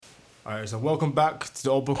Alright, so welcome back to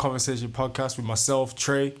the Open Conversation podcast with myself,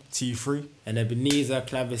 Trey, T3. And Ebenezer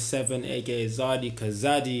Clavis 7, aka Zadi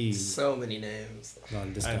Kazadi. So many names. No,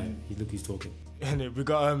 this guy, he's talking. And we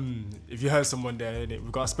got, if you heard someone there,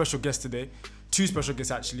 we got a special guest today. 2 special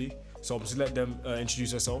guests actually. So I'm just let them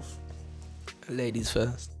introduce themselves. Ladies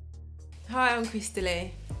first. Hi, I'm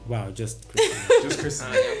Crystal. Wow, just Just Chris. Hi,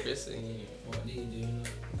 I'm Chris. What do you do?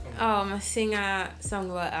 Oh, I'm a singer,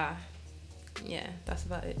 songwriter. Yeah, that's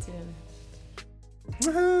about it to him.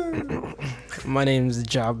 My name's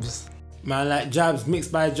Jabs. man like Jabs,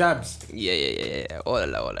 mixed by Jabs. Yeah. All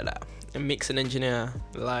of that. A mixing engineer,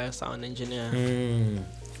 live sound engineer,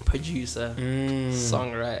 producer,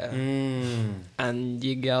 songwriter, and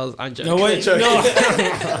you girls. I'm joking. No wait, no.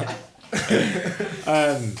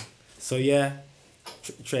 So yeah,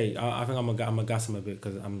 Trey. I think I'm gonna gas him a bit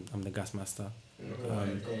because I'm the gas master.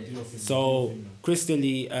 So Crystal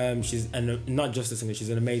Lee, she's not just a singer, she's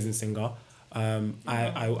an amazing singer.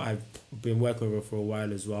 I've been working with her for a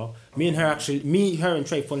while as well. Me, her and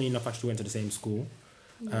Trey, funnily enough, actually went to the same school.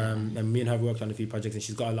 And me and her have worked on a few projects, and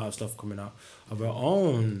she's got a lot of stuff coming out of her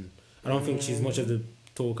own. I don't think she's much of the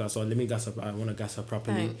talker, so let me gas her. I want to gas her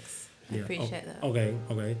properly. Thanks. I appreciate that. Okay.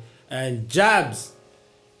 And Jabs.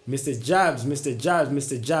 Mr.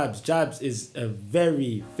 Jabs. Jabs is a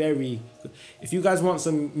very, very... If you guys want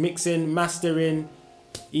some mixing, mastering,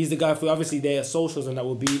 he's the guy for... Obviously, their socials and that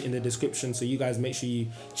will be in the description, so you guys make sure you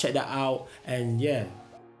check that out. And yeah.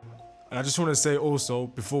 And I just want to say also,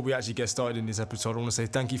 before we actually get started in this episode, I want to say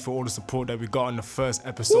thank you for all the support that we got on the first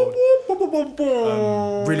episode.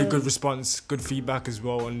 Really good response, good feedback as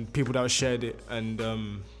well, and people that have shared it. And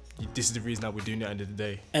this is the reason that we're doing it at the end of the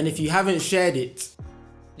day. And if you haven't shared it...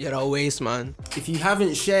 You're a waste, man. If you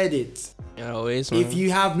haven't shared it... You're a waste, man. If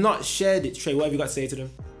you have not shared it, Trey, what have you got to say to them?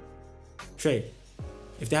 Trey,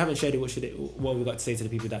 if they haven't shared it, what have we got to say to the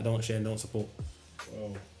people that don't share and don't support?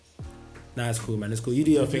 Oh. Nah, it's cool, man. It's cool. You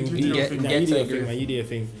do your thing. You do your thing, man. You do your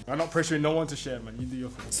thing. I'm not pressuring no one to share, man. You do your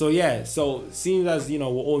thing. So yeah, seeing as we're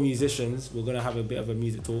all musicians, we're gonna have a bit of a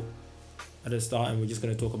music talk at the start, and we're just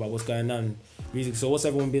gonna talk about what's going on music. So what's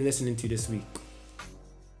everyone been listening to this week?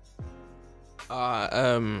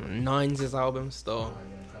 Nines' album still.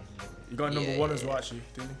 You got number 1 as well, actually,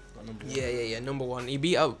 didn't you? Got number 1. Yeah. Number 1. He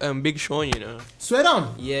beat up Big Sean, you know. Swear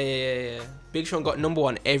down. Yeah. Big Sean got number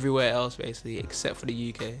 1 everywhere else basically, except for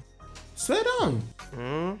the UK. Swear down.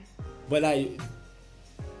 But like,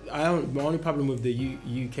 my only problem with the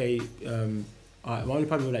UK, my only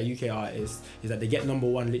problem with like UK artists is that they get number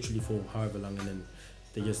 1 literally for however long, and then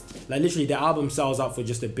they just like literally their album sells out for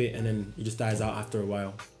just a bit, and then it just dies out after a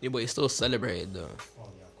while. Yeah, but it's still celebrated though.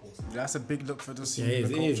 That's a big look for the scene. Yeah,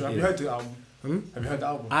 it is. Have you heard the album? Have you heard the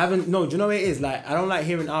album? I haven't. No, do you know what it is? Like, I don't like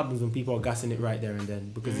hearing albums when people are gassing it right there and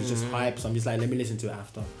then because it's just hype. So I'm just like, let me listen to it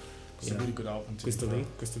after. It's a really good album. Crystal Lee.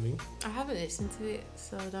 I haven't listened to it,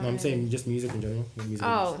 so I don't No, I'm saying just music in general. What music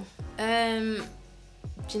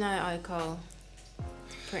Jhené Aiko.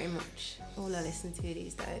 Pretty much all I listen to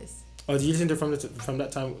these days. Oh, did you listen to from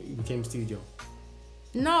that time we became studio?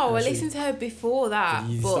 No, I Actually, listened to her before that.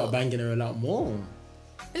 You but start banging her a lot more.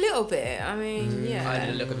 a little bit. I mean, yeah. I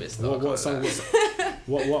did a little bit still. What song?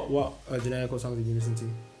 What Jhené Aiko songs did you listen to?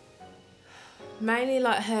 Mainly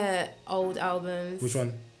like her old albums. Which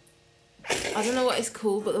one? I don't know what it's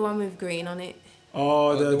called, but the one with green on it.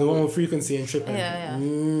 Oh, the one with Frequency and Tripping. Yeah.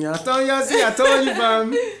 I told you,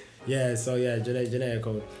 fam. Yeah, so yeah, Jhené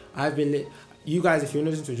Aiko. I've been... You guys, if you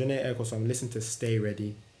want to listen to Jhené Aiko song, listen to Stay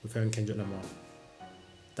Ready with her and Kendrick Lamar.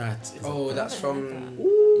 That is... That's from...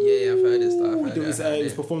 Yeah, I've heard this stuff. It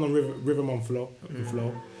was performed on Rivermont Flow.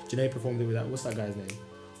 Jhené performed it with that. What's that guy's name?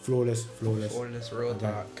 Flawless. Real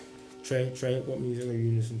dark. Trey, what music are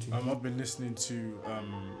you listening to? I've been listening to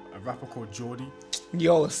a rapper called Geordie.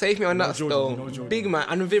 Yo, save me on that Jordan, though. Jordan. Big man,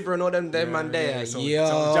 and Vibra and all them man there. So, Yo.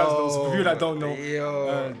 so Jazz knows. For people that don't know,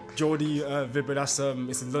 Yo. Geordie, Vibra, that's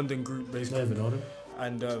it's a London group basically. Never know them.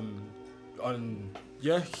 And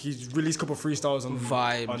he's released a couple of freestyles on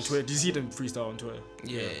Vibes on Twitter. Did you see them freestyle on Twitter?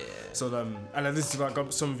 Yeah. So and I listened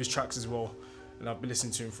to some of his tracks as well, and I've been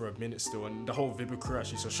listening to him for a minute still, and the whole Vibra crew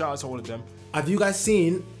actually. So shout out to all of them. Have you guys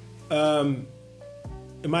seen?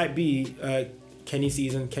 It might be Kendrick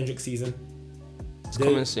season.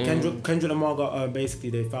 Coming soon. Kendrick Lamar got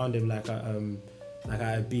basically they found him like at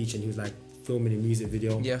a beach, and he was like filming a music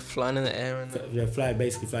video. Yeah, flying in the air.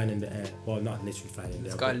 Basically flying in the air. Well, not literally flying in the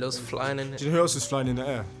air. This guy loves flying in Do it. you know who else is flying in the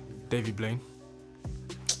air? Davy Blaine.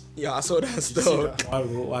 Yeah, I saw that Did you see still. that?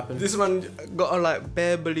 What happened? This man got on like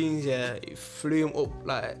bare balloons, yeah. It flew him up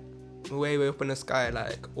like way up in the sky,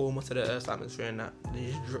 like almost to the Earth's atmosphere, and that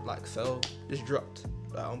they just dropped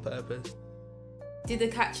like on purpose. Did they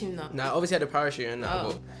catch him though? Nah, obviously had a parachute and that, Oh.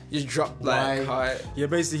 but just dropped like high. Yeah,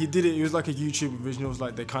 basically he did it. It was like a YouTube original. It was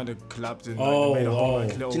like they kind of collabed and Oh, made a whole oh.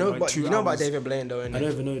 like, little, Do you know, like, but 2 you know about hours. David Blaine though, I innit?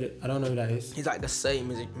 don't even know that. I don't know who that is. He's like the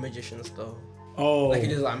same magician though. Oh. Like he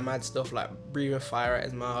does like mad stuff, like breathing fire at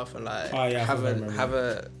his mouth and like Oh, yeah, I have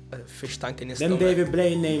remember. a fish tank in his Them stomach. David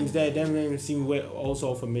Blaine names there, them names seem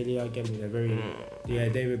also familiar. Get me, they're very, yeah.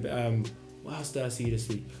 David, what else did I see this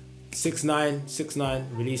week?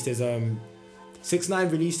 6ix9ine released his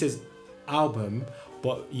 6ix9ine released his album,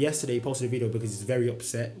 but yesterday he posted a video because he's very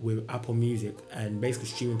upset with Apple Music and basically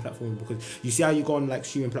streaming platforms, because you see how you go on like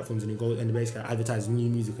streaming platforms and you go and basically advertise new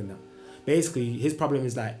music and that. Basically, his problem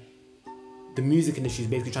is like the music industry is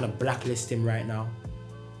basically trying to blacklist him right now.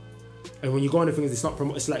 And when you go on the things,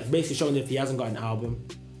 it's like basically showing if he hasn't got an album,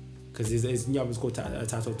 because his new album's called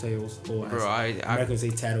Tattle Tales, or as Bro, Americans say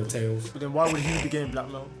Tattle Tales. But then why would he be getting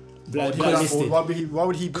blackmailed? Blacklisted. Why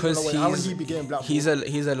would he? Because How would he be getting blackmailed?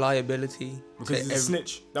 he's a liability. Because he's a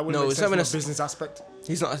snitch. That wouldn't No, make it's sense not from even a business aspect.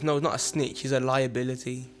 He's not a snitch. He's a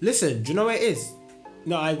liability. Listen, do you know what it is?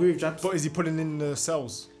 No, I agree with Japs. But is he putting in the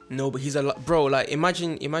cells? No, but he's bro. Like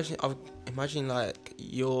imagine like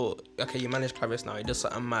you manage Clavis now. He does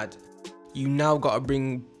something mad. You now gotta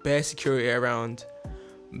bring bare security around,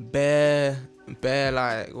 bare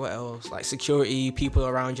like what else? Like security people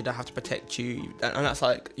around you that have to protect you, and that's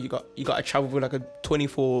like you got to travel with like a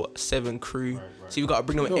 24/7 crew. Right. So you got to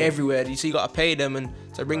bring them everywhere. So you got to pay them and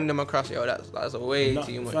to bring them across. Yo, that's a way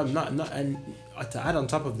too much. And to add on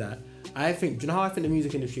top of that, I think, do you know how I think the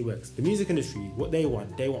music industry works? The music industry, what they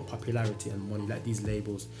want popularity and money, like these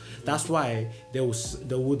labels. That's why they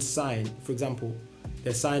would sign, for example,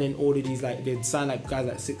 they're signing all of these, like they'd sign like guys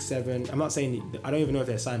like 6ix9ine. I'm not saying, I don't even know if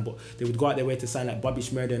they're signed, but they would go out their way to sign like Bobby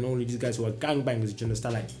Shmurda and all of these guys who are gangbangers. Do you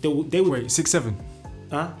understand? Like they would. Wait, 6ix9ine.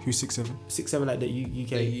 Huh? Who's 6ix9ine? 6ix9ine, like the UK.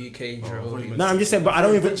 The UK drill. No, I'm just saying, but I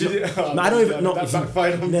don't even. I don't even know. That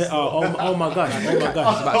backfired on me. Oh my gosh! Oh my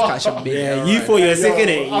gosh! About to catch a big. Yeah, you thought you were sick in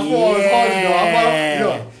it. I thought I was hard, you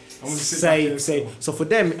know. I'm gonna sit back here. Say. So for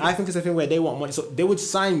them, I think it's a thing where they want money. So they would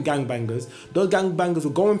sign gangbangers. Those gangbangers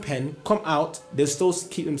will go in pen, come out. They'll still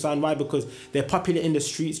keep them signed. Why? Because they're popular in the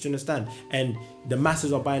streets. Do you understand? And the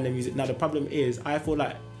masses are buying their music. Now the problem is, I feel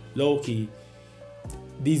like low key,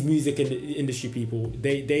 these music industry people,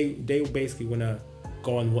 they basically wanna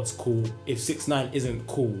go on what's cool. If 6ix9ine isn't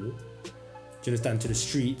cool, do you understand? To the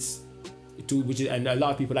streets, and a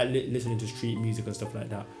lot of people like listening to street music and stuff like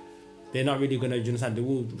that. They're not really gonna, do you understand? They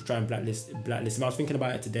will try and blacklist him. I was thinking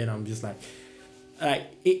about it today, and I'm just like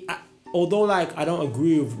although like I don't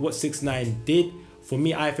agree with what 6ix9ine did. For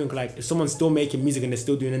me, I think like if someone's still making music and they're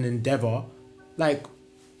still doing an endeavor, like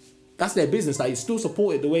that's their business. Like, you still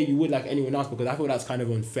support it the way you would like anyone else, because I feel that's kind of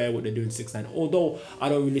unfair what they're doing 6ix9ine. Although I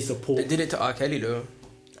don't really support. They did it to R. Kelly though.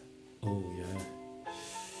 Oh yeah.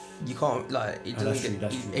 You can't like it doesn't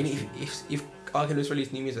That's get. true. If R. Kelly was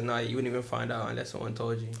released new music now, you wouldn't even find out unless someone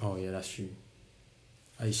told you. Oh yeah, that's true.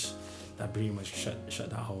 That pretty much shut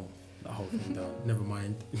that whole thing down. Never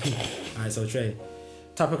mind. Alright, so Trey,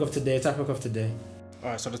 topic of today.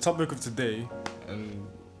 Alright, so the topic of today, and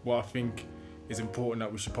what I think is important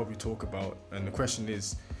that we should probably talk about, and the question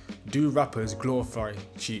is, do rappers glorify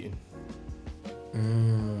cheating?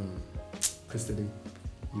 Crystal,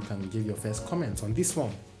 you can give your first comments on this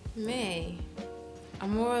one. Me,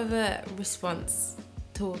 I'm more of a response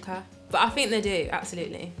talker, but I think they do,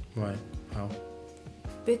 absolutely. Right? How?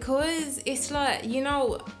 Because it's like,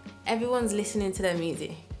 everyone's listening to their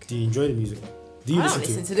music. Do you enjoy the music? Do you I don't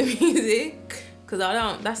listen listen to the music because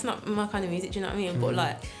that's not my kind of music, do you know what I mean? But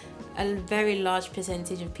like a very large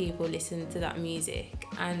percentage of people listen to that music,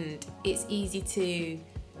 and it's easy to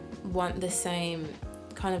want the same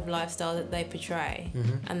kind of lifestyle that they portray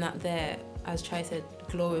and that they're, as Trey said,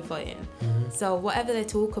 glorifying. So whatever they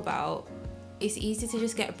talk about, it's easy to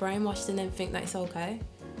just get brainwashed and then think that it's okay.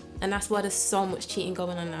 And that's why there's so much cheating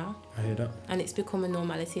going on now. I hear that. And it's become a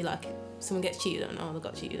normality. Like, someone gets cheated on, oh, they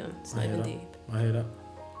got cheated on. It's not even deep. I hear that.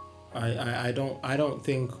 I don't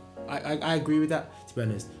think I agree with that, to be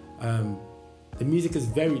honest. The music is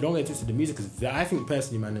very long and twisted. The music is I think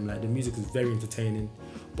personally, man, like the music is very entertaining.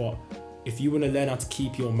 But if you want to learn how to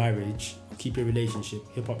keep your marriage, keep your relationship,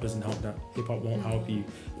 hip hop doesn't help that. Hip hop won't help you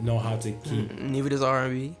know how to keep. Neither does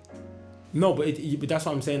R&B. No, but that's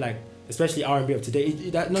what I'm saying. Like, especially R&B of today.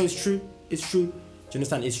 It's true. It's true. Do you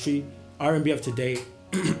understand? It's true. R&B of today.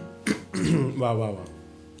 Wow.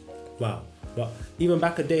 But even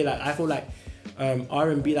back a day, like I feel like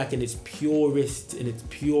R&B, like in its purest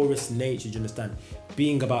nature, do you understand?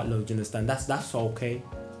 Being about love, do you understand? That's okay.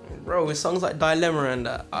 Bro, with songs like Dilemma and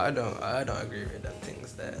that, I don't agree with them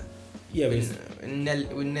things there. Yeah, but it's,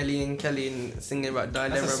 with Nelly and Kelly and singing about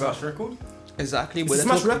dilemma That's a about smash record. exactly. It's But a they're,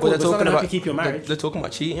 smash talk, record, but they're but it's not talking gonna help about you keep your marriage. They're talking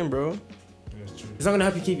about cheating, bro. it's not gonna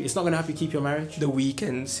help you keep. It's not gonna help you keep your marriage. The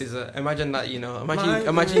Weeknd, SZA. Imagine that, you know.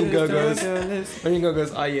 Imagine girl goes. Imagine girl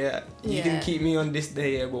goes. Oh yeah, you Yeah. can keep me on this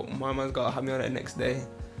day, yeah, but my man's gotta have me on the next day.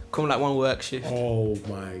 Come like one work shift. Oh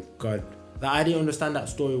my god. Like, I didn't understand that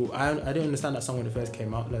story. I didn't understand that song when it first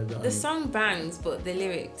came out. Like, The song bangs, but the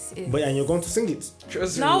lyrics is. But and you're going to sing it.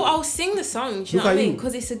 Trust No, me. I'll sing the song. Do you Look know what I at mean? you.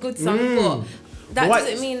 Because it's a good song, Mm. but that But why-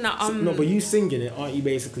 doesn't mean that I'm. No, but you singing it, aren't you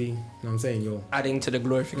basically? You know what I'm saying, yo. Adding to the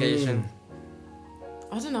glorification.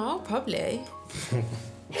 I don't know, probably.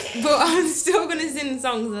 But I'm still gonna sing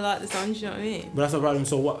songs I like the songs. You know what I mean? But that's the problem.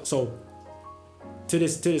 So what? So to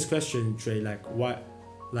this question, Trey, like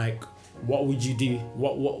what would you do?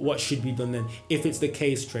 What should be done then? If it's the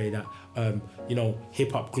case, Trey, that you know,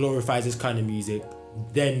 hip hop glorifies this kind of music,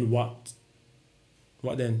 then what?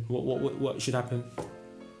 What then? What should happen?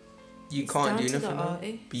 You It's can't down do to the nothing though.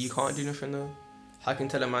 artist. But you can't do nothing though. I can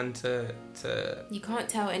tell a man to You can't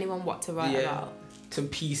tell anyone what to write Yeah. about. to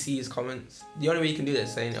PC his comments. The only way you can do that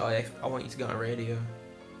is saying, "Oh, yeah, I want you to get on radio."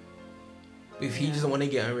 If he Yeah. doesn't want to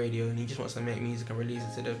get on radio and he just wants to make music and release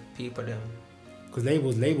it to the people, then Because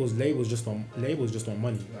labels just want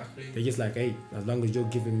money. They're just like, hey, as long as you're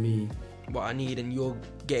giving me. what I need, and you're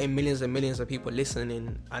getting millions and millions of people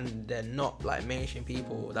listening, and they're not like mainstream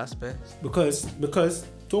people, that's best. Because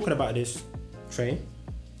talking about this, Trey,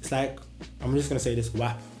 it's like, I'm just gonna say this,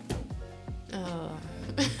 WAP. Oh.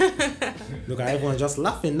 Look at everyone just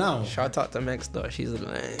laughing now. Shout out to Mex though, she's a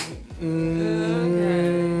lame.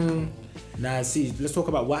 Nah, see, let's talk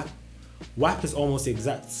about WAP. WAP is almost the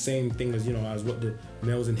exact same thing as, you know, as what the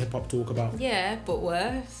males in hip hop talk about. Yeah, but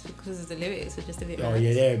worse because the lyrics are just a bit. Oh mad.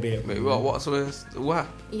 yeah, they're a bit. Wait, what's worse? What?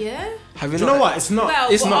 Yeah. Have Do you know what? It's not.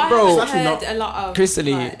 Well, it's but not, I bro. haven't It's actually heard not. a lot of.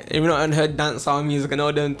 Crystally, like- have you not heard dancehall music and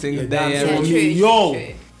all them things Yeah, there? dancehall Yeah, music. true, Yo.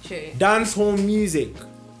 true. Dancehall music.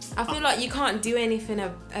 I feel like you can't do anything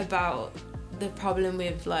about the problem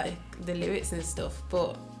with like the lyrics and stuff,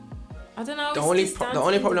 but I don't know. The it's only just down the to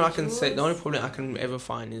only problem I can individuals. say, the only problem I can ever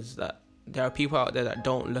find is that there are people out there that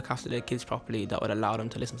don't look after their kids properly that would allow them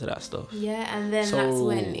to listen to that stuff. Yeah, and then So- that's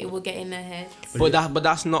when it will get in their heads. But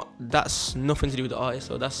that's nothing to do with the artist.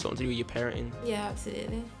 So that's something to do with your parenting. Yeah,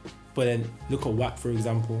 absolutely. But then look at WAP, for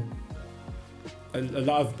example. A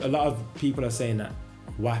lot of people are saying that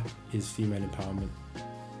WAP is female empowerment.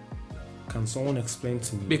 Can someone explain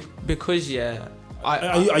to me? Because yeah,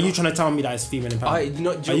 Are you trying to tell me that it's female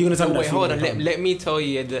empowerment? Are you gonna tell me wait, that's hold on. female Let me tell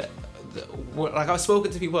you that. Like I've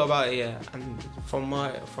spoken to people about it, yeah, and from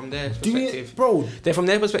their Do perspective, you, bro? they're from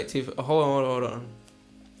their perspective. Hold on.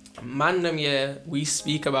 Man, them, yeah, we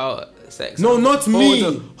speak about sex. No, not me.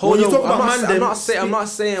 Hold When you on. talk about I'm man, not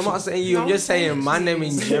saying you. I'm just saying man, them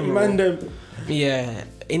in general. Man, them. Yeah,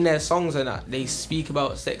 in their songs and that, they speak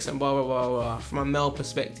about sex and blah blah blah blah from a male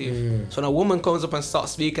perspective. So when a woman comes up and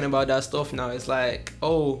starts speaking about that stuff now, it's like,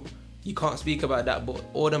 oh, you can't speak about that. But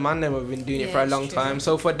all the man them have been doing it Yeah, for a it's long true. time.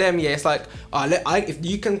 So for them, yeah, it's like,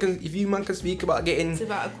 if you man can speak about getting It's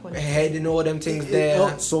about equality. head and all them things there.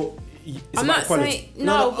 Oh, so it's I'm about not equality. saying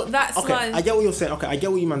no, but that's okay. like I get what you're saying. Okay, I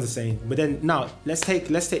get what you man's are saying. But then now let's take.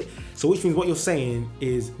 So which means what you're saying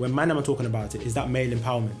is when man are talking about it, is that male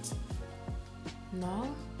empowerment? no.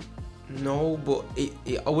 No, but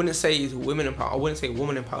I wouldn't say it's women empowerment. I wouldn't say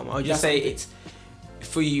woman empowerment. I would just That's say okay. it's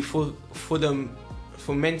for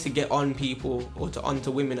men to get on people or to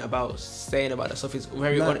onto women about saying about that stuff. It's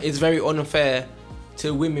very unfair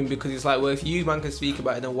to women because it's like, well, if you man can speak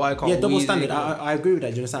about it, then why can't Yeah, we? double standard. I agree with that.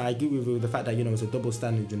 Do you understand? I agree with the fact that, you know, it's a double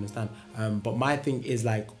standard. Do you understand? But my thing is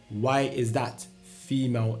like, why is that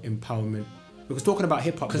female empowerment? Because talking about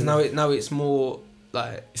hip hop, Because now it's more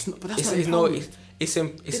like it's not. But that's it's not no empowerment.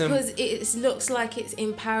 Because it looks like it's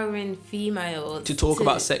empowering females to talk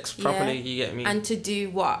about sex properly. yeah, You get me? and to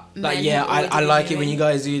do what Like men yeah, have I already like been it when you doing.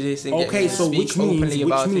 guys do this. And Okay, so speak which openly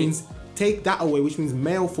about means it. take that away, which means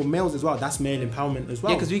male for males as well. That's male empowerment as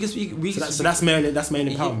well. Yeah, because we can speak. So that's male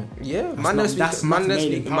empowerment. Yeah, That's not male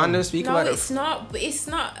empowerment. man don't speak No, about it. it's not. But it's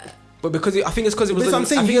not. But because I think it's because it was. But I'm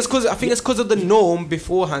saying I think it's because of the norm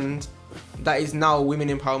beforehand that is now women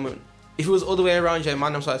empowerment. If it was all the way around, yeah,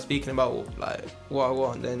 man, started speaking about like what I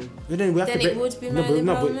want, then But then we have Then to it would be male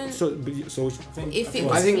empowerment. So If it I was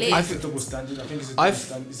think split. it's a double standard. I think it's a double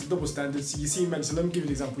standard. It's a double standard. So you see, men. So let me give you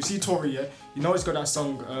an example. You see Tory, yeah. You know, he's got that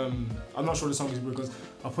song. I'm not sure the song is because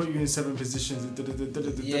I put you in 7 positions.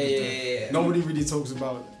 yeah. Nobody really talks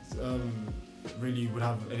about. Really would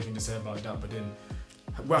have anything to say about that, but then.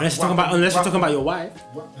 unless you're talking about your wife.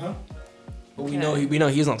 Huh? But we know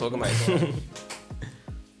he's not talking about it.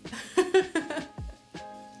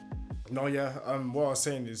 No, yeah. What I was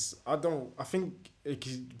saying is, I think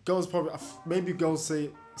girls probably maybe girls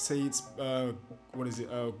say it's what is it?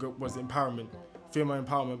 What's it? Empowerment, female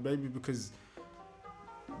empowerment. Maybe because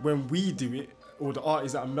when we do it, or the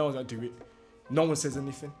artists that are males that do it, no one says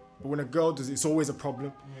anything. But when a girl does it, it's always a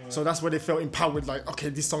problem. Yeah. So that's where they felt empowered. Like, okay,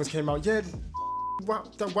 these songs came out. Yeah. Wap.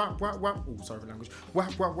 Oh, sorry for language.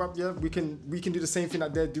 Wap. Yeah, we can do the same thing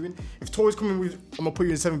that they're doing. If Tory's coming with, I'm gonna put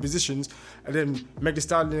you in 7 positions, and then Meg Thee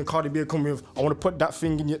Stallion and Cardi B are coming with, I want to put that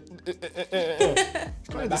thing in your. It's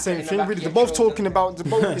kind of the same thing, really. They're both talking about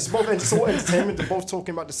it's all entertainment. They're both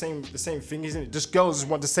talking about the same thing, isn't it? Just girls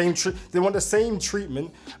want the same they want the same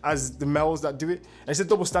treatment as the males that do it. And it's a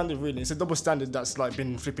double standard, really. It's a double standard that's like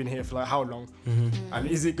been flipping here for like how long? Mm-hmm. And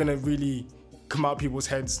is it gonna really come out of people's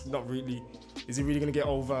heads? Not really. Is it really gonna get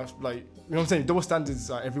over? Like, you know what I'm saying? Double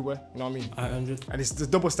standards are everywhere. You know what I mean? 100. And it's the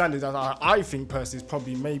double standards that I think personally is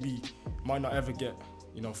probably maybe might not ever get,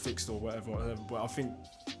 you know, fixed or whatever. But I think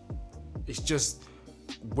it's just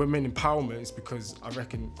women empowerment is because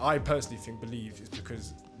I personally believe it's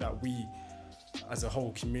because that we, as a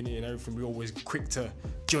whole community and everything, we're always quick to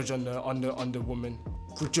judge on the woman,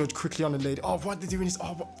 judge quickly on the lady. Oh, what are they doing this?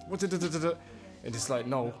 Oh, what? And it's like,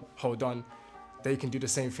 no, hold on, they can do the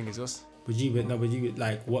same thing as us. But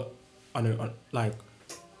like what? Like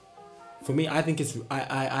for me, I think it's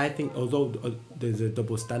I think although there's a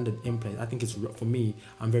double standard in place, I think it's for me.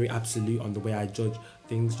 I'm very absolute on the way I judge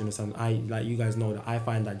things. You understand? Like you guys know that I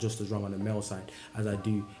find that just as wrong on the male side as I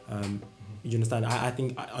do. You understand? I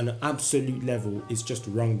think on an absolute level, it's just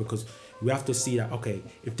wrong because we have to see that. Okay,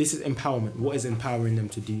 if this is empowerment, what is empowering them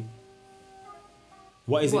to do?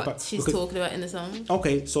 What is what she's talking about in the song?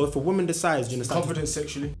 Okay, so if a woman decides, you understand? Confidence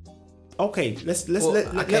sexually. Okay, let's no.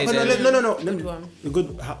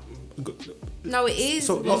 Good. No, it is.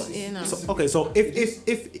 So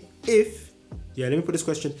if yeah, let me put this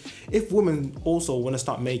question: if women also want to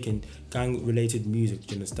start making gang-related music, do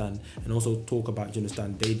you understand, and also talk about, do you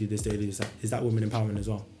understand, they do this, is that women empowerment as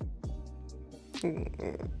well?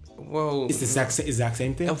 Well, it's the exact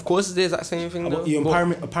same thing. Of course, it's the exact same thing. You're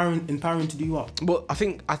empowering to do what? But I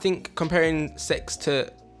think comparing sex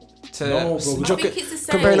to no, bro, I think it's the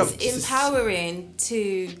same. It's empowering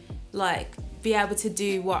to like be able to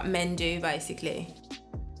do what men do, basically.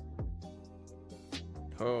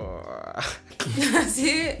 That's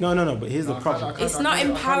it. No. But here's the problem. It's not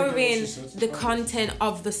empowering the content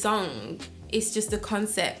of the song. It's just the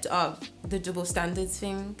concept of the double standards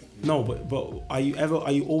thing. No, but are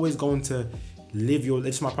you always going to live your?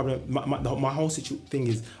 That's my problem. My whole thing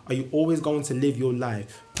is: are you always going to live your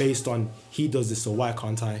life based on he does this, so why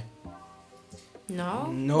can't I?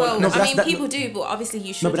 No. Well, I mean, people do, but obviously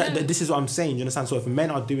you shouldn't. No, but this is what I'm saying. You understand? So if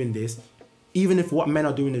men are doing this, even if what men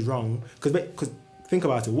are doing is wrong, because think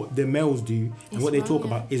about it, what the males do and what they talk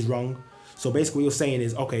about is wrong. So basically, what you're saying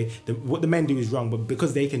is, okay, what the men do is wrong, but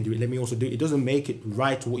because they can do it, let me also do it. It doesn't make it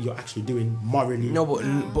right to what you're actually doing morally. No,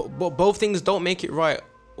 but both things don't make it right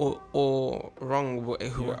or wrong.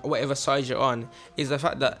 Whatever side you're on, is the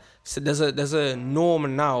fact that there's a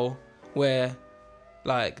norm now where.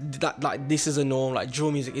 Like this is a norm. Like drill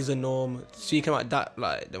music is a norm. Speaking about that,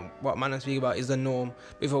 like what man I speak about is the norm.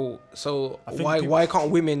 So why can't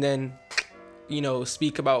women then, you know,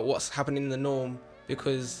 speak about what's happening in the norm?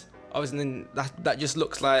 Because obviously then that just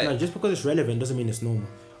looks like. No, just because it's relevant doesn't mean it's normal.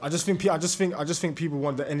 I just think people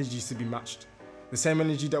want the energies to be matched. The same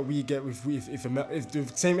energy that we get if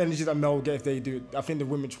the same energy that men get if they do it. I think the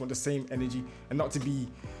women just want the same energy and not to be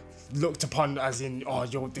looked upon as in, oh,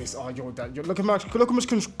 you're this, oh, you're that. Look how much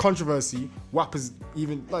controversy WAP is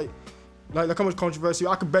even like how much controversy.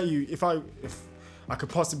 I could bet you if I could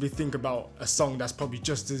possibly think about a song that's probably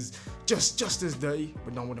just as dirty,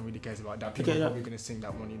 but no one really cares about that. People are probably gonna sing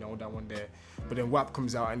that one, you know, that one there. But then WAP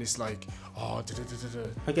comes out and it's like, oh,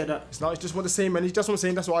 I get that. It's just want the same energy. That's what I'm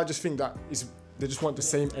saying. That's why I just think that they just want the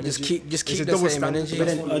same energy. Just keep the same energy. But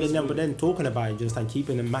then talking about it, just like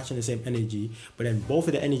keeping and matching the same energy. But then both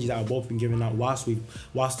of the energies that are both been given out whilst you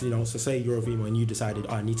know, so say you're a female and you decided,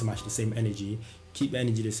 I need to match the same energy. Keep the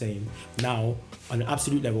energy the same. Now, on an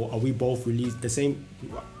absolute level, are we both releasing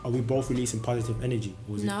positive energy,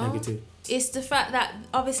 or is it negative? It's the fact that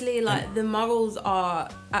obviously, like, the morals are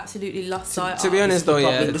absolutely lost sight. To be honest, though,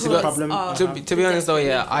 yeah. This is the problem. To be honest, though,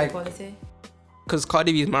 yeah, because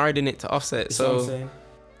Cardi B is married in it to Offset, so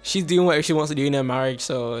she's doing what she wants to do in her marriage.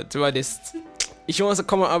 So to be honest, if she wants to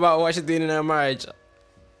comment about what she's doing in her marriage.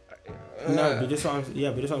 No, but just what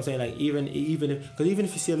I'm saying. Like even if you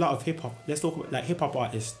see a lot of hip hop, let's talk about like hip hop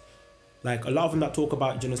artists, like a lot of them that talk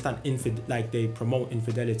about, do you understand, like they promote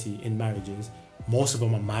infidelity in marriages. Most of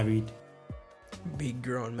them are married. Big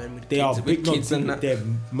grown men with kids and that. They're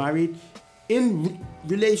married. in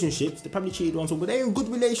relationships, they probably cheated once, but they're in good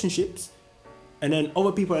relationships, and then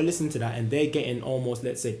other people are listening to that and they're getting almost,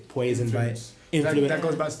 let's say, poisoned by influence. That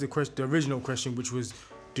goes back to the original question, which was,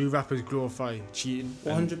 do rappers glorify cheating?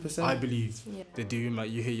 100%. I believe Yeah. they do.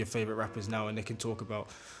 Like, you hear your favorite rappers now, and they can talk about,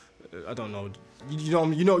 I don't know, you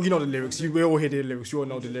know the lyrics. We all hear the lyrics. You all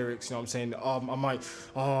know the lyrics. You know what I'm saying?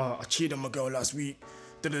 I cheated on my girl last week.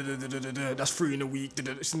 That's 3 in a week.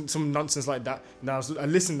 Some nonsense like that. Now I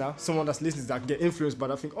listen now. Someone that's listening to that can get influenced by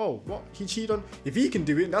that. I think, oh, what, he cheated on? If he can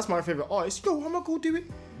do it, that's my favorite artist. Yo, I'm gonna go do it.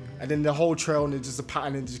 And then the whole trail and it's just a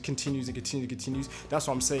pattern and it just continues and continues and continues. That's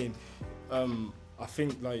what I'm saying. I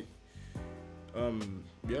think like,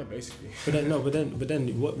 yeah, basically. But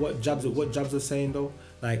then what Jabs was saying though,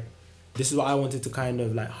 like, this is what I wanted to kind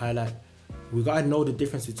of like highlight. We gotta know the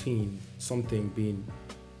difference between something being,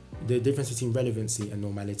 the difference between relevancy and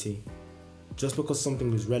normality. Just because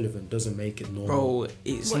something is relevant doesn't make it normal. Bro,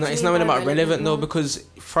 it's What not do it's you not mean even by about relevant though, relevant? because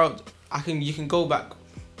throughout you can go back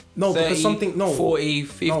No, 30, because something 40,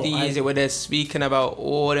 50 years where they're speaking about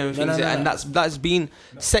all them things, and that's been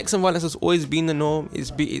sex and violence has always been the norm.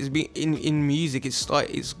 It's been in music.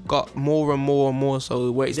 It's got more and more and more.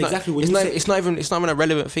 So where it's Exactly, when not you it's not even a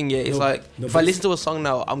relevant thing yet. It's No, if I listen to a song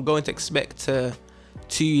now, I'm going to expect to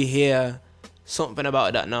hear something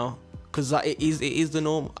about that now, because like, it is the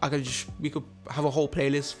norm. We could have a whole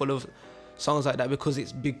playlist full of songs like that because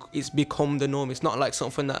it's become the norm. It's not like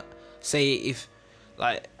something that, say, if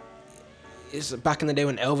like it's back in the day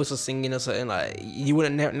when Elvis was singing or something, like you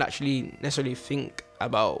wouldn't naturally necessarily think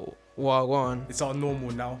about Wagwan. It's our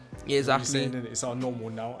normal now. Yeah, exactly. You're saying it's our normal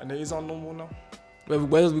now, and it is our normal now.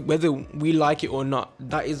 Whether we like it or not,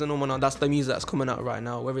 that is the normal now. That's the music that's coming out right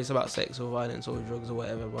now. Whether it's about sex or violence or drugs or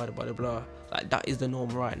whatever, blah blah blah. Like that is the norm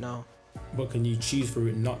right now. But can you choose for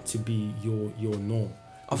it not to be your norm?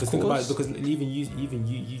 Of Because think about it, course. because even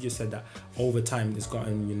you just said that over time it's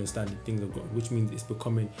gotten, you understand, things have got, which means it's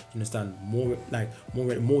becoming, you understand,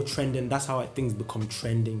 more trending. That's how things become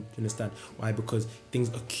trending. You understand why? Because things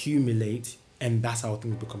accumulate, and that's how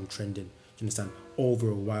things become trending. You understand, over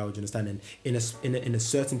a while. You understand, and in a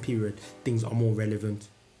certain period things are more relevant.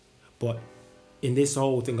 But in this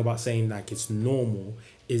whole thing about saying like it's normal,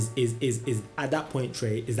 is at that point,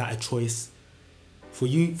 Trey, is that a choice? For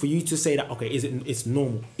you to say that, okay, it's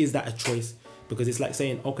normal? Is that a choice? Because it's like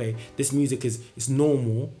saying, okay, this music is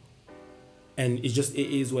normal, and it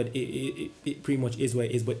is what it pretty much is what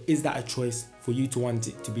it is. But is that a choice for you to want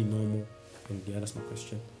it to be normal? And yeah, that's my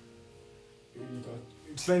question.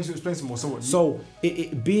 Explain some more. So what? So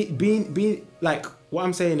being like, what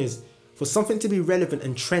I'm saying is, for something to be relevant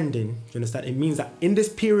and trending, you understand, it means that in this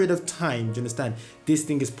period of time, you understand, this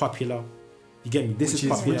thing is popular. You get me? This is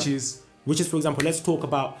popular. Which is, for example, let's talk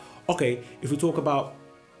about, okay, if we talk about,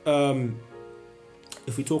 for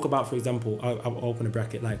example, I'll open a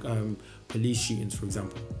bracket, like police shootings, for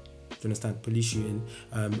example. Do you understand? Police shooting,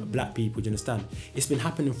 black people, do you understand? It's been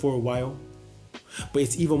happening for a while, but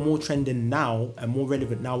it's even more trending now and more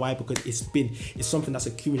relevant now. Why? Because it's something that's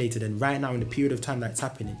accumulated, and right now in the period of time that it's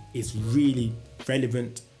happening, it's really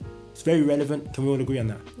relevant. It's very relevant. Can we all agree on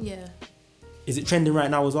that? Yeah. Is it trending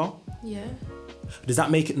right now as well? Yeah. Does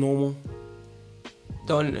that make it normal?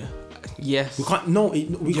 Yes. We can't. No,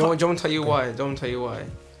 we can't. Don't tell you why. Don't tell you why.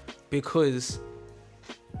 Because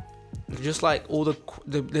just like all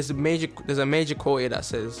there's a major quote here that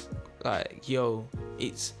says like, yo,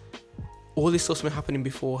 it's all this stuff's been happening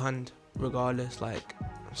beforehand, regardless. Like,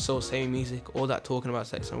 so same music, all that talking about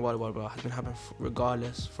sex and blah blah blah has been happening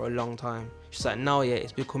regardless for a long time. It's just like now, yeah,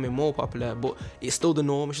 it's becoming more popular, but it's still the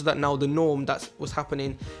norm. It's just that now the norm that's what's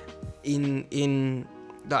happening in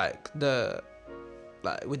like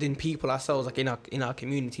within people ourselves, like in our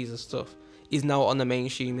communities and stuff, is now on the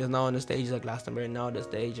mainstream, is now on the stages of Glastonbury, now the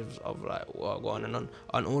stage of like what going on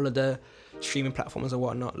all of the streaming platforms and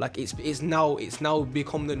whatnot. Like it's now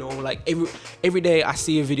become the norm. Like every day I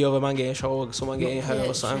see a video of a man getting shot or someone getting hurt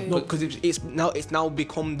or something, because it's now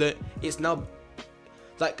become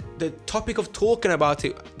like the topic of talking about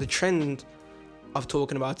it, the trend of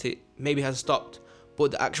talking about it maybe has stopped,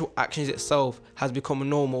 but the actual actions itself has become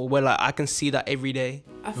normal, where like I can see that every day.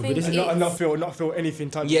 I think not feel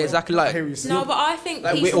anything tangible. Yeah, exactly. Like no, but I think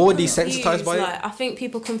like people we're all confuse, desensitized by it. I think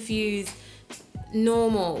people confuse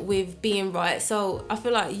normal with being right. So I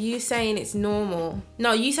feel like you saying it's normal.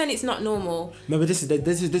 No, you saying it's not normal. No, but this is no,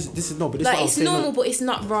 but this Like is what it's I'm normal, saying. but it's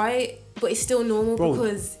not right. But it's still normal, Bro.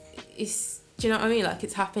 because it's. Do you know what I mean? Like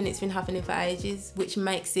it's happened. It's been happening for ages, which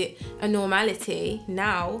makes it a normality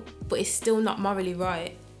now. But it's still not morally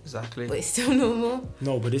right. Exactly. But it's still normal.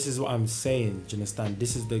 No, but this is what I'm saying. Do you understand?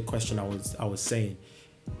 This is the question I was saying.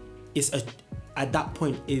 at that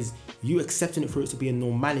point is you accepting it for it to be a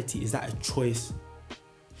normality. Is that a choice?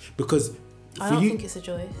 Because I for don't you, think it's a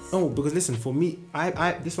choice. no, because listen, for me,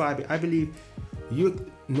 this is why I believe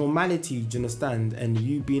normality, do you understand? And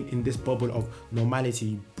you being in this bubble of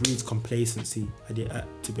normality breeds complacency,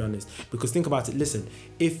 to be honest. Because think about it, listen,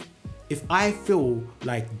 if I feel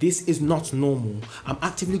like this is not normal, I'm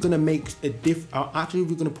actively gonna I'm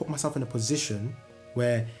actively gonna put myself in a position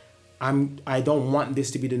where I don't want this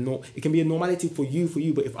to be the norm. It can be a normality for you,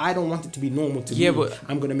 but if I don't want it to be normal to me,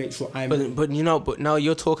 I'm gonna make sure But now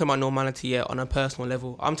you're talking about normality, on a personal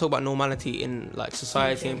level. I'm talking about normality in like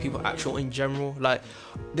society and people actual in general. Like,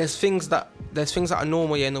 there's things that are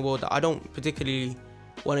normal in the world that I don't particularly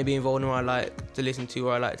want to be involved in, or I like to listen to,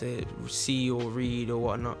 or I like to see or read or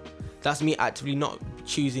whatnot. That's me actively not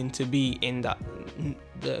choosing to be in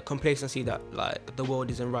the complacency that like the world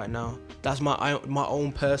is in right now. That's my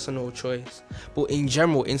own personal choice. But in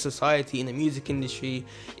general, in society, in the music industry,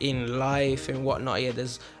 in life and whatnot,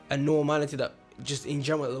 there's a normality that just in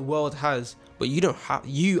general the world has. But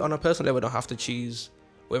you on a personal level don't have to choose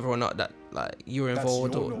whether or not that like you're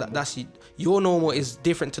involved, that's your normal is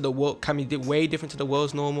different to the world. Can be way different to the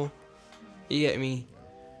world's normal. You get me?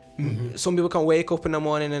 Mm-hmm. Some people can wake up in the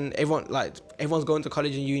morning and everyone's going to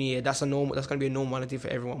college and uni. That's gonna be a normality for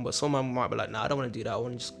everyone. But someone might be like, nah, I don't want to do that. I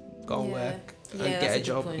want to just go and work and get a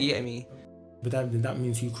job. You get me? But that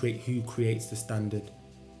means who creates the standard.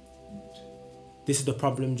 This is the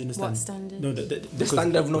problem. Do you understand? What standard? No, the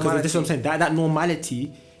standard of normality. This is what I'm saying. That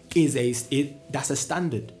normality that's a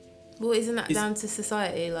standard. Well, isn't that down to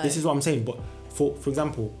society? Like, this is what I'm saying. But for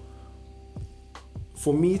example,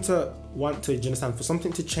 for me to want to, do you understand, for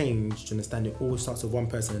something to change, do you understand, it always starts with one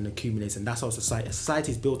person and accumulates, and that's how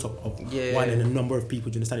society is built up of one and a number of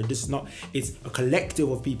people. Do you understand? It's a collective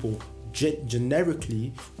of people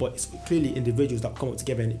generically, but it's clearly individuals that come up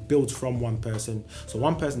together, and it builds from one person. So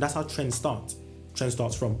one person, that's how trends start. Trend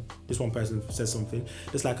starts from this one person says something.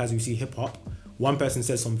 Just like as we see hip hop, one person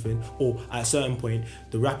says something, or at a certain point,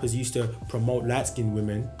 the rappers used to promote light-skinned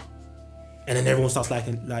women, and then everyone starts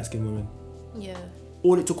liking light-skinned women. Yeah.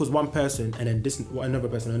 All it took was one person, and then another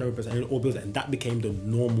person, and it all builds, and that became the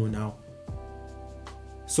normal now.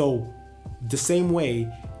 So, the same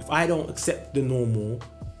way, if I don't accept the normal,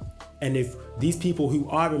 and if these people who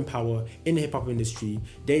are in power in the hip hop industry,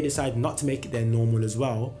 they decide not to make it their normal as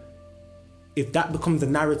well, if that becomes the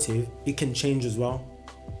narrative, it can change as well,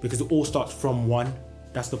 because it all starts from one.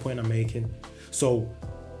 That's the point I'm making. So,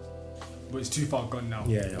 but it's too far gone now.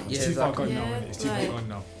 It's too far gone now. It's too far gone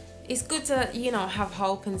now. It's good to, have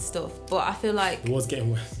hope and stuff, but I feel like it was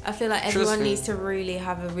getting worse. I feel like everyone needs to really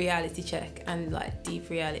have a reality check and like deep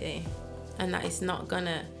reality, and that it's not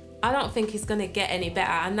gonna. I don't think it's gonna get any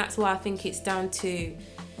better, and that's why I think it's down to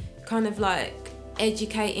kind of like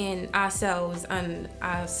educating ourselves and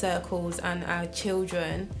our circles and our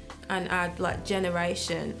children and our like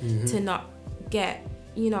generation to not get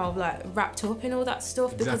wrapped up in all that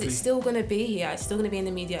stuff, because it's still going to be here, it's still going to be in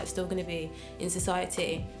the media, it's still going to be in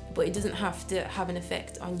society, but it doesn't have to have an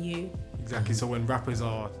effect on you. Exactly. So when rappers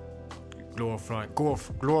are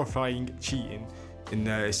glorifying cheating,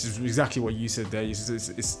 it's just exactly what you said there.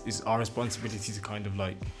 It's our responsibility to kind of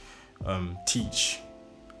like teach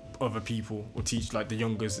other people, or teach like the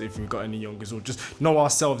youngers, if we've got any youngers, or just know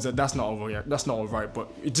ourselves that that's not all right.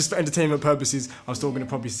 But just for entertainment purposes, I'm still gonna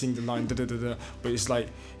probably sing the line but it's like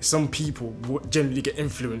some people generally get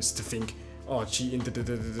influenced to think, oh, cheating,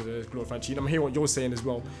 glorifying cheating. I'm hearing what you're saying as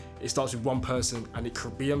well. It starts with one person and it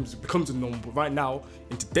becomes a norm. But right now,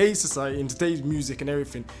 in today's society, in today's music and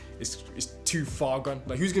everything, it's too far gone.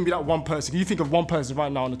 Like, who's gonna be that one person? Can you think of one person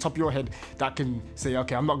right now on the top of your head that can say,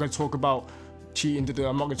 okay, I'm not gonna talk about cheating,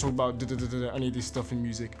 I'm not going to talk about any of this stuff in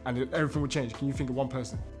music, and everything will change? Can you think of one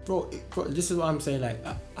person? Bro, this is what I'm saying. Like,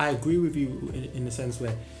 I agree with you in the sense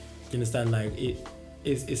where, you understand, like,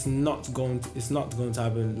 it's not going to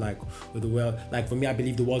happen like with the world. Like, for me, I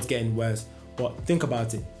believe the world's getting worse. But think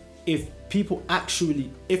about it. If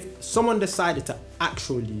someone decided to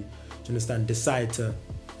actually, decide to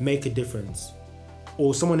make a difference,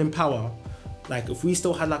 or someone in power, like if we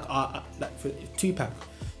still had like for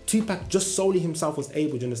Tupac just solely himself was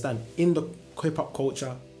able, to understand, in the hip-hop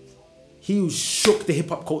culture, he shook the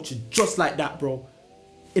hip-hop culture just like that, bro.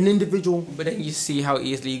 An individual. But then you see how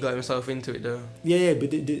easily he got himself into it, though. Yeah,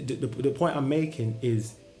 but the point I'm making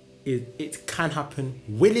is it can happen.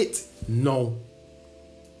 Will it? No.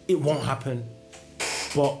 It won't happen.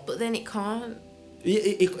 But then it can't.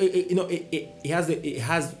 It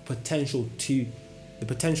has potential to. The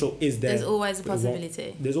potential is there. There's always a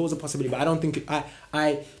possibility. There's always a possibility, but I don't think I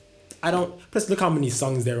don't. Plus, look how many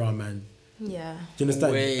songs there are, man. Yeah. Do you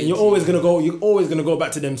understand? Way And you're always gonna go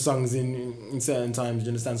back to them songs in certain times. Do you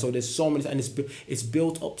understand? So there's so many, and it's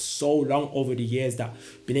built up so long over the years that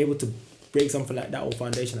being able to break something like that or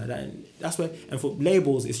foundation like that, and that's where. And for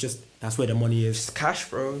labels, it's just that's where the money is. It's cash,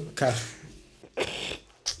 bro. Cash.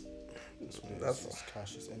 It's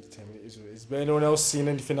cash, it's entertainment. It is what it is. But anyone else seen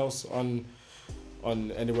anything else on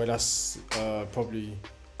anywhere that's probably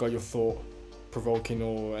got your thought provoking,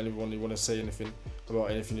 or anyone you want to say anything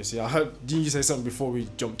about anything you see? I heard, didn't you say something before we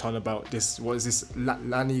jumped on about this? What is this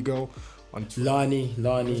Lani girl? On Lani.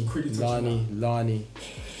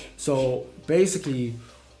 So basically,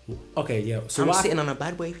 okay, yeah. So I'm what sitting on a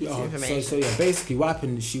bad way piece of information. So yeah, basically what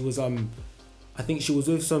happened? She was I think she was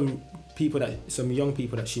with some young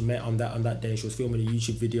people that she met on that day. She was filming a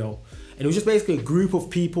YouTube video, and it was just basically a group of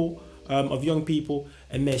people, of young people.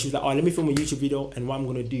 And then she was like, "Oh, let me film a YouTube video, and what I'm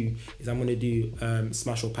gonna do is I'm gonna do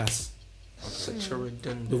Smash or Pass Such a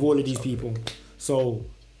redundant. with all of these people." So,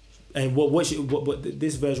 and what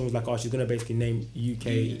this version was like? Oh, she's gonna basically name UK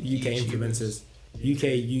influencers.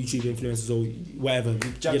 UK YouTube influencers or whatever.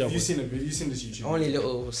 Jack, have you seen it? Have you seen this YouTube? Only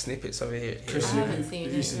little snippets of it. Chris, I haven't seen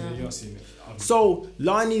have it, you seen no. it? You've not seen it. So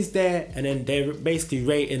Lani's there, and then they're basically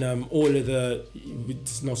rating all of the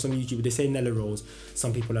some YouTubers. They say Nella Rose.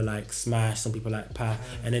 Some people are like Smash. Some people are like Pat.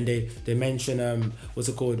 And then they mention what's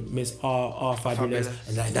it called, Miss R Fabulous,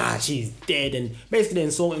 and like nah, she's dead, and basically they're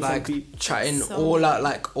insulting Like some people. chatting So all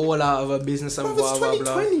out of her business and Bro, blah it's blah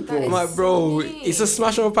blah. 2020, bro. I'm like, so bro, mean. it's a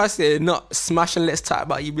smash or pass here, not smash and let's chat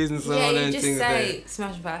about your business and Yeah, all you them just things. say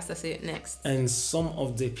smash pass. That's it. Next. And some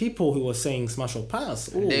of the people who were saying Smash or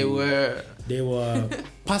Pass, ooh, They were,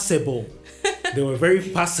 passable. They were very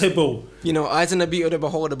passable. you know, eyes in the beat of the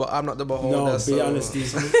beholder, but I'm not the beholder. No, so. be honest,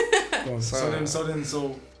 these. Go on.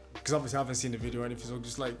 So because obviously I haven't seen the video or anything, so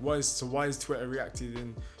just like why is Twitter reacted?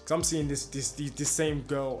 And because I'm seeing this same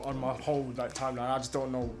girl on my whole like timeline, I just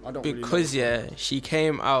don't know. I don't Because really know. yeah, she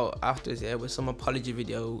came out afterwards with some apology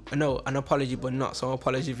video. No, an apology, but not some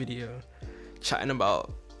apology video, chatting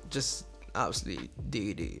about just absolutely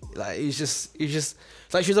doo-doo. Like it's just it's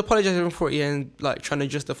like she was apologizing for it and like trying to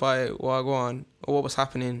justify what go on or what was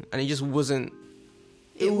happening, and it just wasn't.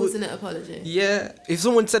 It wasn't an apology. Yeah, if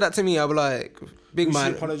someone said that to me, I'd be like, big Who's she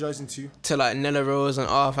man. apologizing to? Like Nella Rose and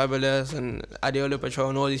R Fabulous and Adiola Patrol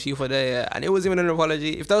and all these people there, and it wasn't even an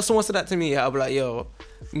apology. If there was someone said that to me, I'd be like, yo,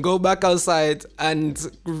 go back outside and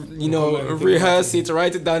rehearse it,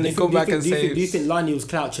 write it down, and come back and say. Do you think Lani was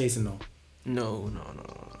clout chasing though? No.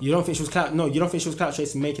 You don't think she was clout? No, you don't think she was clout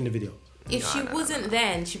chasing making the video? If she wasn't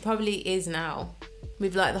then, she probably is now.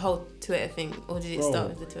 With like the whole Twitter thing, or did it Bro, start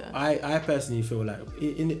with the Twitter? I personally feel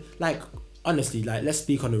like honestly, like let's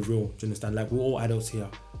speak on the real. Do you understand? Like we're all adults here.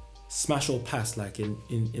 Smash or pass, like in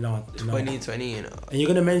our 2020, you know. And you're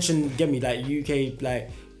gonna mention, get me like UK like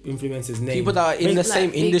influencers name. People that are in the Like same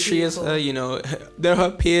big industry as people. her, you know, they're her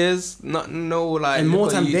peers. Not no like. and more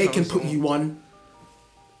look at time you they from can put some you on.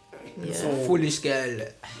 Yeah. So foolish girl.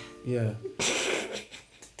 yeah.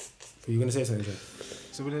 You're gonna say something? Sir?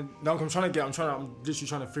 So then, now I'm literally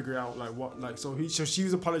trying to figure out like what like so she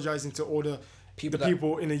was apologizing to all the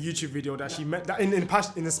people in a YouTube video that she met that in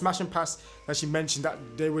the Smash and Pass that she mentioned that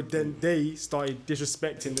they started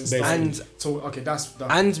disrespecting and stuff. And so okay, that's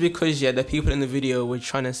and because the people in the video were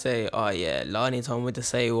trying to say, oh yeah, Lani told me to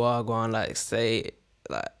say wagwan,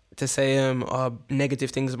 to say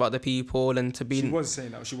negative things about the people and to be. She was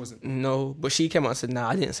saying that. She wasn't. No, but she came out and said, nah,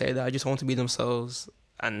 I didn't say that. I just want to be themselves,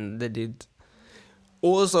 and they did.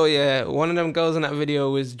 Also, one of them girls in that video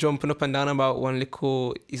was jumping up and down about one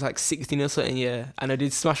little, he's like 16 or something, and I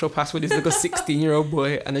did smash or pass with this little 16-year-old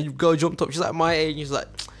boy, and the girl jumped up, she's like my age, and she's like,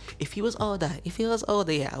 if he was older,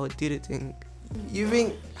 I would do the thing. You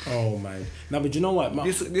think? Oh man. No, but you know what?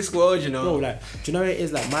 This world, you know. Bro, like, do you know what it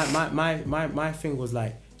is? Like, my thing was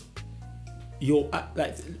like,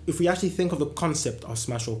 if we actually think of the concept of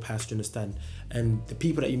smash or pass, do you understand? And the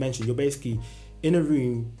people that you mentioned, you're basically in a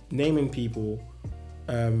room naming people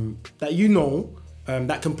that you know,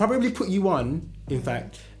 that can probably put you on, in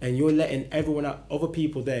fact, and you're letting everyone out, other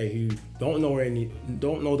people there who don't know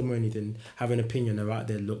them or anything, have an opinion about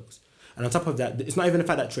their looks. And on top of that, it's not even the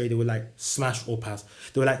fact that Trey, they were like smash or pass.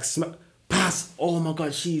 They were like pass. Oh my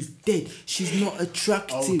God, she's dead. She's not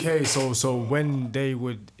attractive. Okay, so when they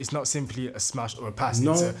would, it's not simply a smash or a pass.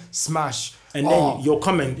 No. It's a smash. And then your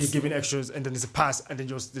comments. You're giving extras, and then there's a pass, and then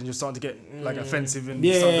you're starting to get like offensive and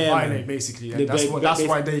Yeah, starting to yeah, violate man. basically. And that's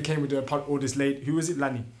why they came with all this late. Who was it,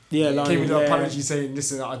 Lani? Yeah, Came with the apology saying,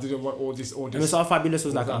 "Listen, I didn't want all this." And Mr. Fabulous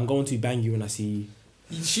was like, I'm going to bang you when I see you.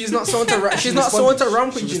 She's not someone to she's not someone to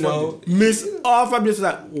ramp with, you know. Miss R Fabulous was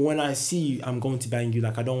like, when I see you, I'm going to bang you.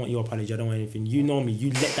 Like, I don't want your apology. I don't want anything. You know me.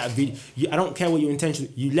 You let that video. I don't care what your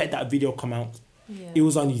intention. You let that video come out. Yeah. It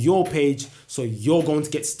was on your page, so you're going to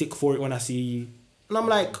get stick for it when I see you. And I'm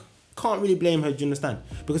like, can't really blame her. Do you understand?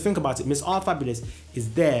 Because think about it. Miss R Fabulous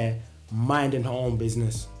is there minding her own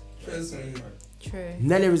business. True.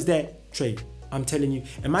 Nella is there. Trey, I'm telling you,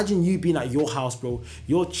 imagine you being at your house, bro.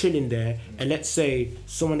 You're chilling there, and let's say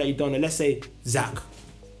someone that you don't know, let's say Zach,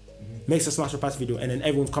 makes a smash or pass video, and then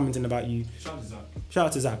everyone's commenting about you. Shout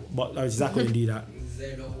out to Zach, but Zach wouldn't do that.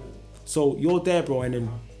 So you're there, bro, and then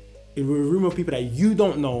in a room of people that you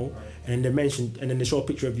don't know, and then they mention, and then they show a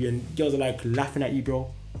picture of you, and girls are like laughing at you,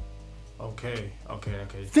 bro. Okay.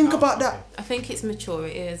 Think about that. I think it's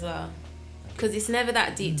maturity as well. Because it's never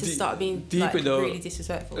that deep to start being deeper like, though. really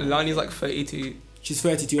disrespectful. Lani's like 32. She's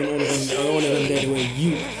 32, and all of them there the way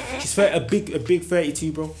you. She's a big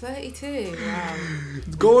 32, bro. 32, wow.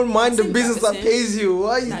 Go and mind the That's business that embarrassing. pays you.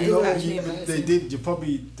 Why you That You is know, actually they embarrassing. did. You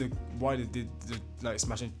probably why they did the like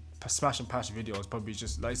smash and pass video is probably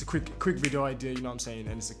just like it's a quick video idea. You know what I'm saying?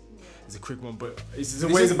 And it's a quick one, but it's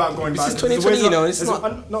ways about going this back. is 2020, you know, it's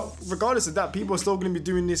not. Regardless of that, people are still going to be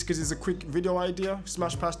doing this because it's a quick video idea.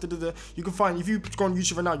 Smash pass. You can find if you go on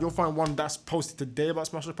YouTube right now, you'll find one that's posted today about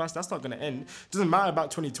smash or pass. That's not going to end. It doesn't matter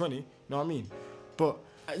about 2020. You know what I mean? But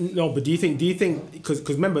No, but do you think because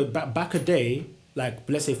remember back a day, like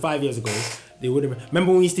let's say 5 years ago, they would have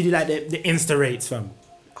remember when we used to do like the Insta rates, fam.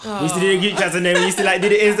 We used to do the group chats and then we used to like do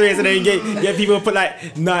the Insta rates and then get people to put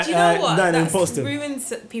like nine Do you know what? and That's post them.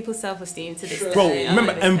 ruins people's self-esteem to this Bro, day.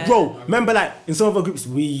 remember like in some of our groups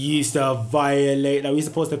we used to violate, like we used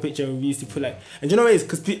to post a picture and we used to put like, and do you know what it is?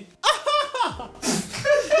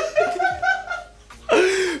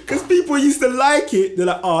 Because people used to like it. They're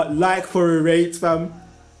like, oh, like for a rate, fam.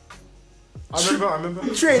 I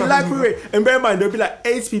remember. Train like for a rate. And bear in mind, there'll be like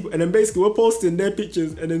 8 people, and then basically we're posting their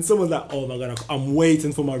pictures, and then someone's like, oh my god, I'm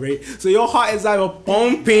waiting for my rate. So your heart is either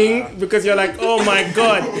pumping because you're like, oh my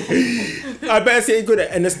god, I better say it good.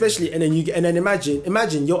 And especially, and then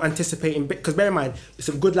imagine you're anticipating, because bear in mind, it's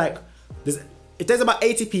a good like, if there's about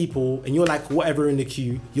 80 people and you're like whatever in the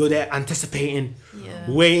queue, you're there anticipating,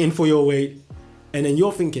 waiting for your wait, and then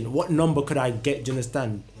you're thinking, what number could I get? Do you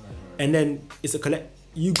understand? And then it's a collect.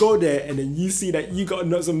 You go there and then you see that you got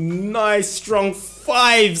some nice strong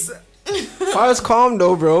 5s. 5's calm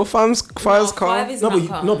though, bro. 5's calm. 5 is No, not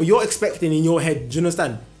but calm. you're expecting in your head. Do you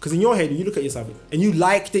understand? Because in your head, you look at yourself and you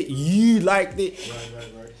liked it. Right.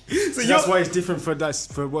 So That's why it's different for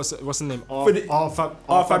what's the name? R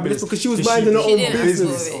Fabulous, because she was minding her own didn't ask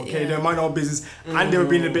business. for it. Okay, Yeah. they're minding their own business, and they were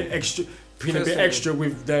being a bit extra.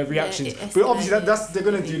 With their reactions, it's but obviously hilarious. they're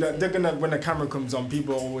gonna do that. They're gonna, when the camera comes on,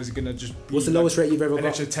 people are always gonna just. Be What's the lowest rate you've ever an got?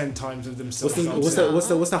 extra 10 times of themselves.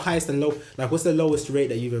 What's the highest and low? Like, what's the lowest rate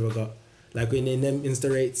that you've ever got? Like in them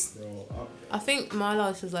Insta rates. I think my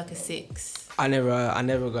lowest was like a 6. I never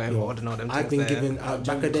got involved in all them things. I've been there. given I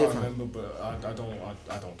back a day. can't Fam. remember, but I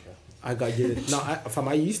don't care. I got you. No,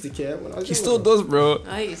 I used to care when I was He younger. still does, bro.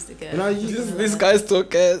 I used to get. When I used This guy still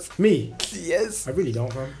cares. me, Yes. I really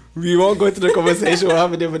don't, fam. We won't go into the conversation we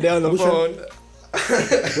having the other day on the Which phone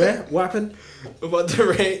Where? What happened? about the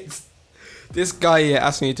rates. This guy here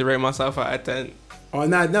asked me to rate myself out of 10. Oh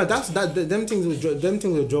no, them things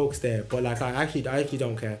were jokes there. But like I actually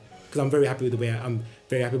don't care because I'm very happy with the way I'm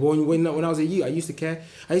very happy. But when I was a youth, I used to care.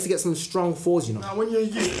 I used to get some strong 4s, you know. Now, when you're a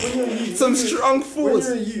youth, Some strong When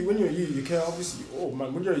 4s. you're a youth, you care. Obviously, oh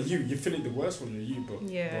man, when you're a youth, you feel it the worst when you're a youth, but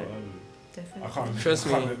Yeah. but, Definitely. I can't. Trust I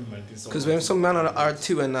can't me, remember, man, this Because song. when some man are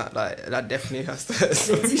 2 and that definitely has to.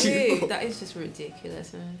 Dude, that is just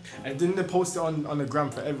ridiculous, man. And didn't they post it on the gram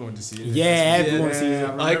for everyone to see? Yeah, everyone sees it.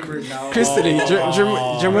 I remember it now. Christy, do you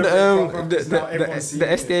remember Now the everyone's seeing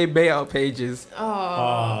it. SDA bailout pages?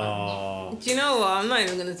 Oh. Do you know what? I'm not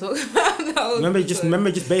even gonna talk about that. Remember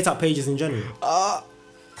just bait up pages in general. Yeah.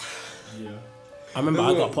 I remember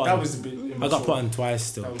I got put That on. was a bit. I got put on twice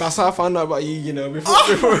still. That's how I found out about you, you know, before I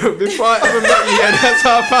ever met you, and that's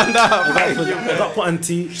how I found out about you. I got put on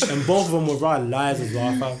 2, and both of them were raw lies as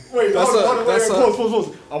well, fam. Wait, That's hold on, that's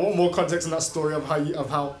pause. I want more context on that story of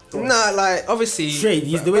how. Nah, like, obviously. Trey,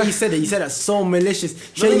 the way you said that so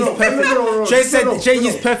malicious. Trey no, used perfect. no, Trey no, said no, Trey no.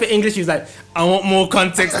 used perfect English. He was like, I want more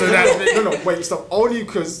context to that. No, wait, stop. Only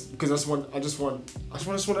because I just want.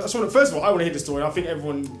 First of all, I want to hear the story. I think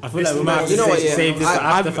everyone. I feel like we might have to You know what, yeah. save this for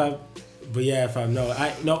I- after, fam. But yeah, fam.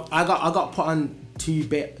 I got put on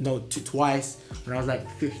twice when I was like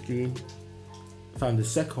 15. Fam, the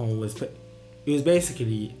second one was. It was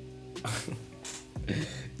basically.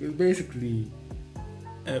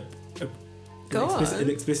 Go on. An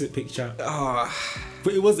explicit picture. Ah,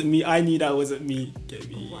 But it wasn't me. I knew that wasn't me. Get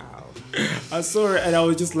me? wow. I saw it and I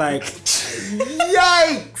was just like,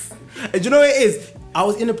 yikes! And you know what it is? I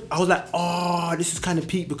was like, oh, this is kind of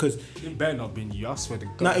peak because It better not been you, I swear to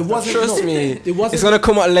God. no, it wasn't. Trust no, me, It wasn't. it's gonna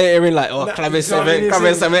come out later in like, oh, Nah, Clavis you know what I mean? 7, Clavis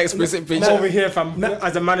It's 7 in- explicit I'm picture. over here, fam. No,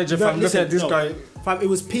 As a manager, no, fam, look listen, at this no. guy. Fam, it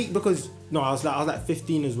was peak because no, I was like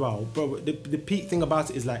 15 as well, bro. The peak thing about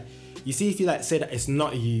it is like, you see, if you like say that it's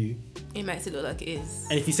not you, It makes it look like it is.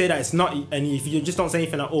 and if you say that it's not, and if you just don't say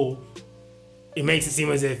anything at all, it makes it seem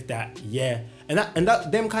as if that, yeah, and that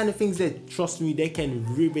them kind of things that, trust me, they can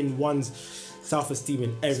ruin one's self-esteem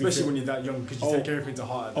and everything. Especially when you're that young, because you Oh. take everything to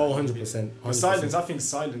heart. Oh, 100%. But silence, I think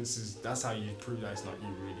silence is, that's how you prove that it's not you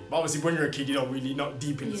really. But obviously when you're a kid, you don't really, not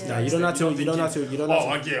deep into Yeah. that. Nah, you don't have to. You're You don't have thinking, to. You don't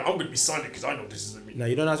have to. oh, yeah, I'm going to be silent because I know this isn't me. No,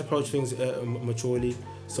 you don't have to approach things maturely.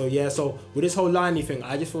 So yeah, so with this whole liney thing,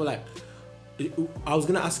 I just feel like I was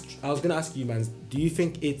gonna ask you, man. Do you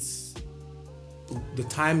think it's the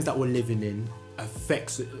times that we're living in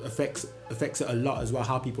affects it a lot as well?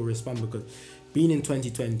 How people respond, because being in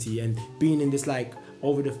 2020 and being in this, like,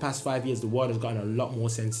 over the past 5 years, the world has gotten a lot more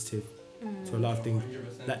sensitive to a lot of things.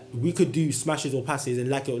 Like, we could do smashes or passes, and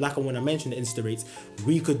like when I mentioned the Insta rates,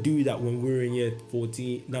 we could do that when we were in year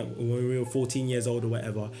 14, no, when we were 14 years old or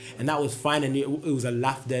whatever, and that was fine, and it was a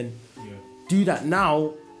laugh then. Yeah. Do that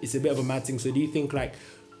now, it's a bit of a mad thing. So do you think like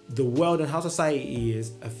the world and how society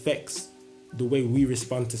is affects the way we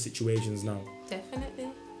respond to situations now? Definitely.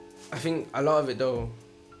 I think a lot of it though,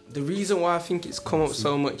 the reason why I think it's come up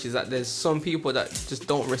so much is that there's some people that just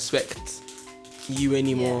don't respect you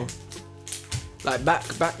anymore. Like back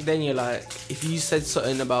then, you're like, if you said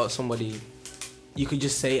something about somebody, you could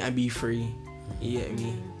just say it and be free. You get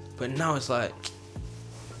me? But now it's like,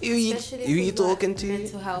 who you Especially if, talking like, to?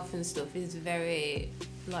 mental health and stuff is very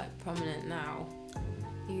like prominent now.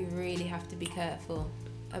 You really have to be careful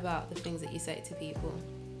about the things that you say to people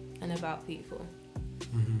and about people.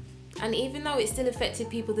 And even though it still affected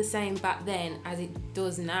people the same back then as it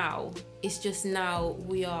does now, it's just now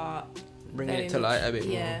we are Bringing very it to light a bit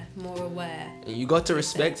more. yeah, more aware. And you got to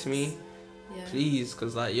respect me, Yeah. please,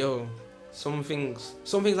 because like, yo, some things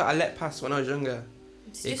that I let pass when I was younger,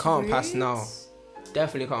 It's it just can't pass rude. now.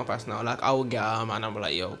 Definitely can't pass now. Like, I will get out, man. I'm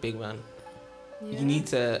like, yo, big man, Yeah. you need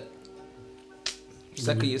to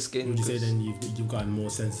settle your skin. Would you say 'cause then you've gotten more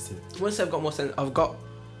sensitive? once I've got more sense,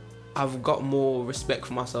 I've got more respect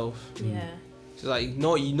for myself. Yeah. So like,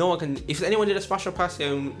 you know, I can. If anyone did a special pass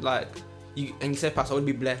here, like, you said pass, I would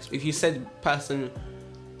be blessed. If you said pass and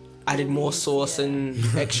added more sauce Yeah.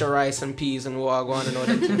 and extra rice and peas and wagwan and all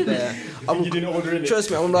that things there, You didn't order it. trust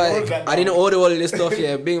me, I'm Order like, that I didn't now. order all of this stuff.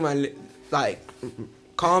 Yeah, big man, like,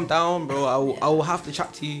 calm down, bro. I will have to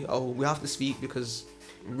chat to you. We have to speak because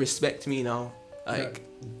respect me now. Like,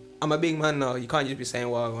 I'm a big man now. You can't just be saying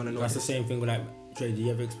what I want to know. That's the same thing with like, Dre, do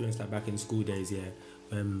you ever experience that back in school days, yeah?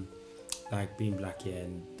 Like being black, yeah,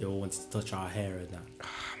 and they all wanted to touch our hair and that.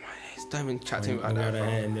 Don't even chat to me When about we had that, our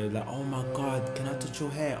hair bro. and they were like, oh my god, can I touch your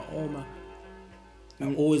hair? Oh my.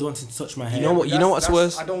 I always wanted to touch my hair. You know what? You know what's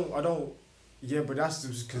worse? I don't. Yeah, but that's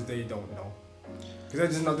just because they don't know. Because they're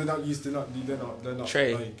just not. They're not used to. They're not.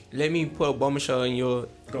 Trey, Like, let me put a bombshell in your.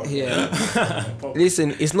 go on. Yeah. Pop.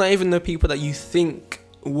 Listen, it's not even the people that you think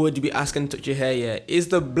would be asking to touch your hair, yeah. It's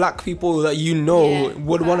the black people that you know Yeah,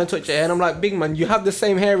 would want to touch your hair. And I'm like, big man, you have the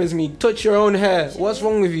same hair as me. Touch your own hair. What's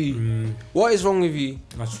wrong with you? What is wrong with you?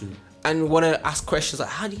 That's true. And want to ask questions like,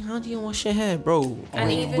 how do you wash your hair, bro? And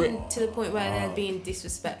Wait, even to the point where they're being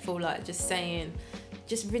disrespectful, like just saying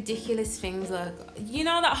just ridiculous things like, you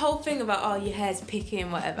know, that whole thing about, oh, your hair's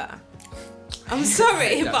picking, whatever. I'm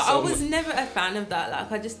sorry, That's but I so was never a fan of that.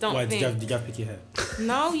 Like, I just don't Why, did think. you have pick your hair?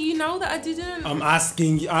 No, you know that I didn't. I'm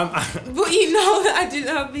asking you. But you know that I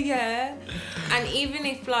didn't have big hair. And even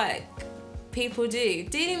if, like, people do,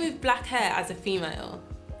 dealing with black hair as a female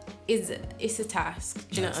it's a task.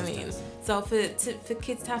 Do you know what I mean? So for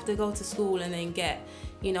kids to have to go to school and then get,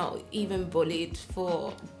 you know, even bullied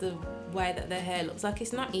for the way that their hair looks, like,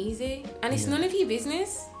 it's not easy, and it's none of your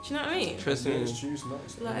business. Do you know what I mean? Trust Yeah, me. it's true, it's not.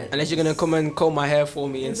 It's not. Like, Unless you're gonna come and comb my hair for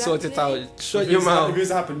me and sort it Exactly. out. Shut If your it's- mouth. If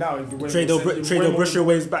it's happened now, it'd be way Trade more or sen- it'd be way more- brush your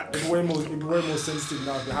waves back. It'd be way more sensitive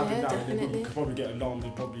now. If it happened Yeah, now, then definitely. people could probably get alarmed.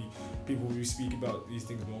 And probably people will speak about these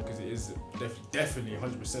things more because it is definitely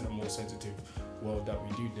 100% a more sensitive world that we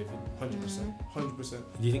do live in. 100%, 100%.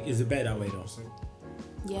 Do you think is it better that way though?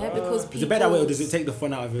 yeah, because people. Is it better that way, or does it take the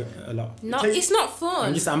fun out of it a lot? No, It takes- it's not fun.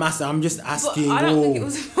 I'm just but asking. I don't think it whoa.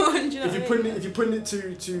 was fun. Do you know If what I mean? you're putting it to,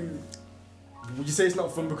 would you say it's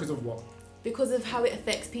not fun because of what? Because of how it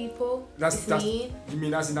affects people. It's mean. You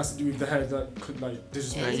mean as in that's to do with the hair that could like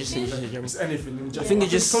disrespect? Anything. It's anything. In general. I think it I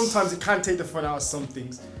just sometimes it can take the fun out of some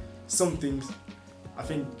things. Some things, I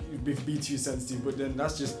think it'd be too sensitive. But then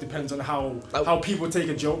that just depends on how people take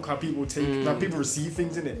a joke, how people take how people receive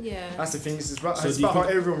things in it. Yeah. That's the thing. It's about, So it's do you about how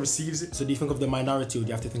think- everyone receives it. So do you think of the minority, or do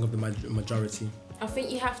you have to think of the majority? I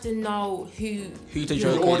think you have to know who to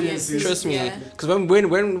Your joke audience with. is- Trust me, Yeah. because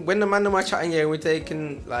when the man and I chatting here, we're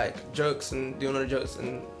taking like jokes and doing other jokes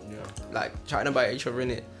and like chatting about each other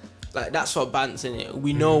in it. Like that's what bants in it.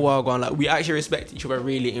 We know what we're going. Like we actually respect each other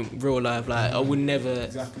really in real life. Like I would never.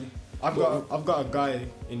 Exactly. I've got a guy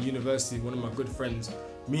in university, one of my good friends.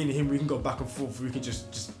 Me and him, we can go back and forth. We can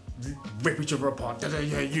just rip each other apart.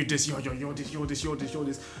 Yeah, you this, you're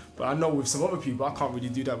this. But I know with some other people, I can't really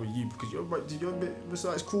do that with you because you're a bit.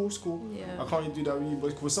 It's cool. Yeah. I can't really do that with you.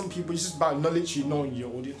 But with some people, it's just about literally knowing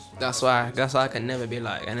your audience. That's why I can never be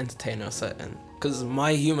like an entertainer or something. Because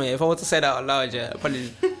my humor, if I were to say that out loud, yeah,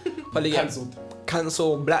 probably get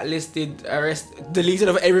cancelled, blacklisted, arrested, deleted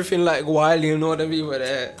of everything like Wiley and all the people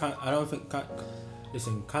there. I don't think.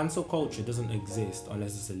 Listen, cancel culture doesn't exist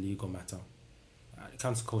unless it's a legal matter.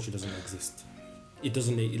 Cancel culture doesn't exist. It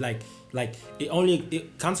doesn't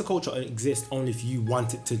cancel culture exists only if you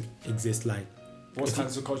want it to exist. Like, What's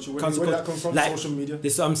cancel culture? Where cancel did that come from? like, Social media.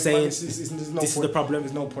 this is what I'm Big saying. man, this is the problem.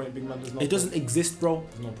 There's no point, big man. There's no. It doesn't exist, bro.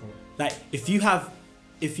 There's no point. Like, if you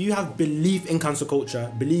have belief in cancel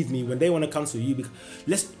culture, believe me, when they want to cancel you,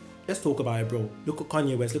 let's talk about it, bro. Look at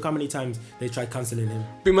Kanye West. Look how many times they tried cancelling him,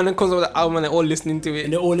 Big man comes up with the album and they're all listening to and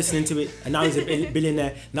it. they're all listening to it. And now he's a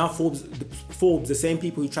billionaire. Now Forbes, the same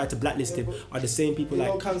people who tried to blacklist him are the same people You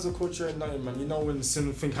like. know cancel culture and nothing, man. You know when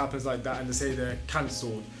something happens like that and they say they're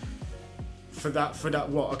cancelled for that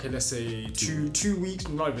what? Okay, let's say two weeks,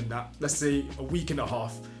 not even that. Let's say a week and a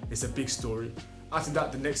half. It's a big story. After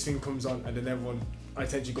that, the next thing comes on, and then everyone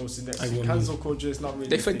attention goes to the next thing. Cancel culture is not really.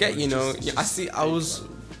 They a thing, forget, it's you know. just I was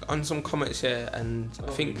on some comments here, and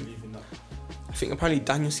I think apparently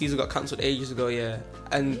Daniel Caesar got cancelled ages ago, yeah.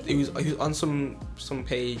 And he was on some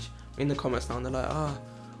page in the comments now, and they're like,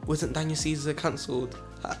 wasn't Daniel Caesar cancelled?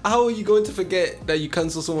 How are you going to forget that you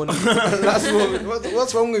cancel someone?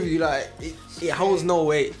 What's wrong with you? Like, it holds no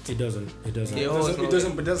weight. It doesn't. It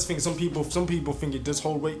doesn't. But that's the thing. Some people think it does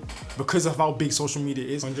hold weight because of how big social media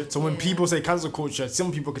is. 100. So when people say cancel culture,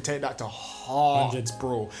 some people could take that to heart, 100.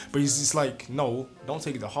 bro. But it's just like, no, don't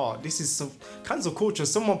take it to heart. This is some cancel culture.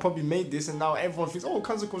 Someone probably made this, and now everyone thinks, oh,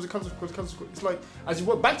 cancel culture. It's like, as you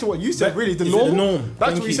went back to what you said, really, the Is it norm. the norm? That's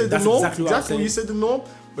Thank what you you. said. The That's norm. exactly what I'm Exactly what you said. The norm.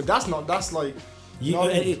 But that's not. That's like.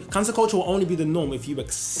 Cancel culture will only be the norm if you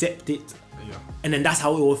accept it, Yeah. and then that's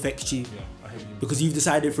how it will affect you. Yeah. I hear you. Because you've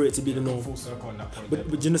decided for it to be the norm. Full circle on that point. But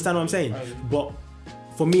do you understand what I'm saying? I agree. But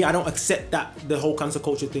for me, I don't accept that the whole cancel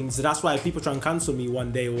culture thing. So that's why if people try and cancel me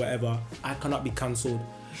one day or whatever, I cannot be cancelled.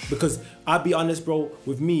 Because I'll be honest, bro.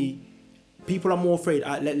 With me, people are more afraid.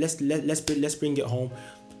 Let's bring it home.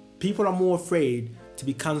 People are more afraid to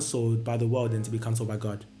be cancelled by the world than to be cancelled by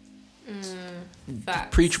God.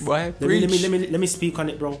 Facts. Preach, boy. Preach. Let me speak on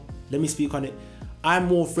it, bro. Let me speak on it. I'm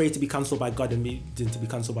more afraid to be cancelled by God than to be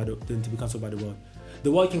cancelled by the world.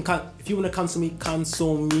 The world can if you want to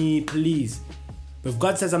cancel me, please. But if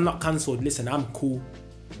God says I'm not cancelled, listen, I'm cool.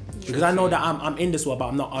 Because I know that I'm in this world, but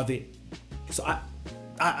I'm not of it. So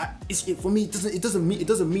for me, it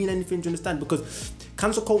doesn't mean anything. Do you understand? Because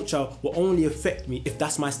cancel culture will only affect me if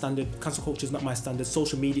that's my standard. Cancel culture is not my standard.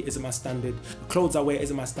 Social media isn't my standard. The clothes I wear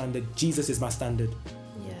isn't my standard. Jesus is my standard.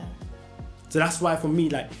 Yeah. So that's why for me,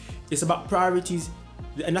 like, it's about priorities,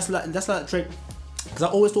 and that's like Trey. Because I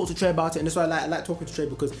always talk to Trey about it, and that's why I like talking to Trey,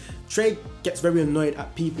 because Trey gets very annoyed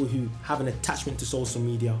at people who have an attachment to social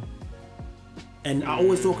media. And I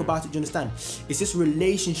always talk about it, do you understand? It's this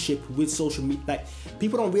relationship with social media. Like,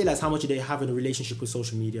 people don't realize how much they have in a relationship with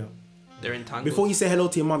social media. They're entangled. Before you say hello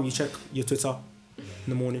to your mum, you check your Twitter in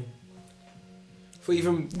the morning. Before you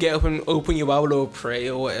even get up and open your Bible or pray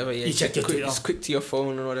or whatever, yeah, You check your Twitter. Just quick to your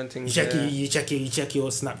phone and all them things. You check your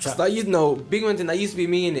Snapchat. Like, you know, big one thing that used to be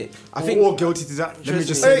me in it. I We're think all guilty to that. Let me Trust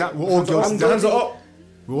just me. say that. We're all guilty to that. Hands up.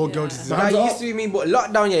 We're all Yeah. guilty to that that. used to be me, but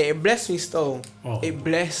lockdown, yeah, it blessed me still. Oh. It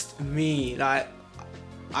blessed me. Like,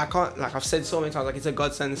 I can't, like I've said so many times, like it's a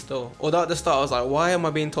godsend still. Although at the start I was like, why am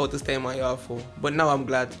I being told to stay in my yard for? But now I'm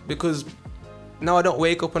glad, because now I don't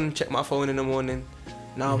wake up and check my phone in the morning.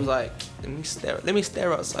 Now I was like, let me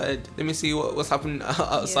stare outside. Let me see what's happening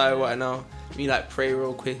outside right now. Let me like pray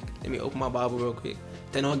real quick. Let me open my Bible real quick.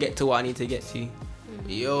 Then I'll get to what I need to get to.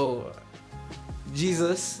 Yo,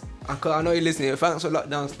 Jesus, I know you're listening. Thanks for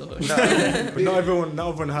lockdown still. But not everyone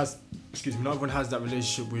has that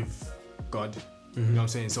relationship with God. You know what I'm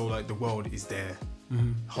saying? So like the world is their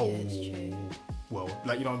whole Yeah, it's true. world.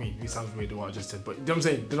 Like, you know what I mean? It sounds weird what I just said, but you know what I'm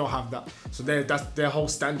saying? They don't have that. So that's their whole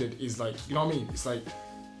standard is like, you know what I mean? It's like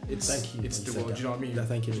it's Thank you. it's that the you world. said Do you know what I mean? that.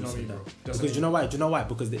 Thank you. Do you know that what I you mean, said bro? that. Because do you know why? Do you know why?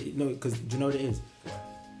 Because because do you know what it is?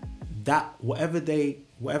 That whatever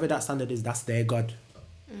that standard is, that's their God.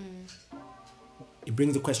 It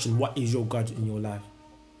brings the question: what is your God in your life?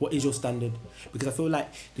 What is your standard? Because I feel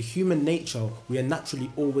like the human nature, we are naturally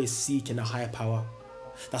always seeking a higher power.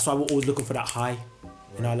 That's why we're always looking for that high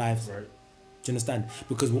in our lives. Right. Do you understand?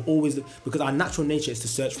 Because because our natural nature is to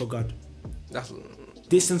search for God. That's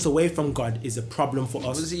Distance away from God is a problem for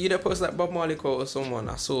us. was it you that posted that Bob Marley quote or someone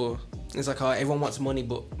I saw? It's like everyone wants money,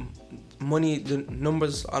 but money, the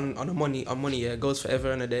numbers on money, yeah, goes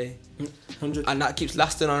forever and a day, 100. and that keeps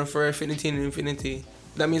lasting on for infinity and infinity.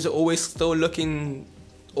 That means we're always still looking,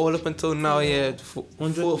 all up until now, yeah, for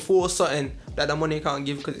something that the money can't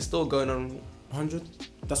give because it's still going on. 100.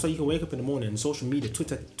 That's why you can wake up in the morning and social media,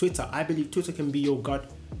 Twitter. I believe Twitter can be your God.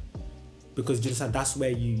 Because just that's where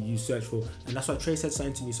you search for, and that's why Trey said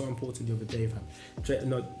something to me so important the other day, fam. Trey,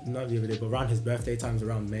 not the other day, but around his birthday times,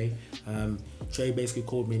 around May. Trey basically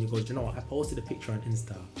called me and he goes, you know what? I posted a picture on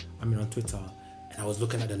on Twitter, and I was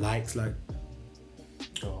looking at the likes, like,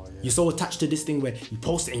 Oh, yeah. you're so attached to this thing where you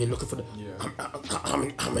post it and you're looking for the Yeah.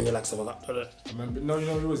 how many likes have I got? I remember. No,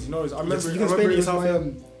 it was. I remember. You can explain it yourself.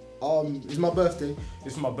 It's my birthday.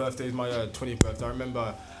 It's my birthday. It's my 20th birthday. I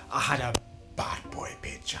remember I had a bad boy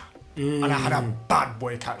picture. And I had a bad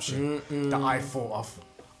boy caption that I thought of.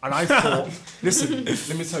 And I thought, listen,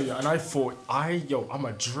 let me tell you, and I thought,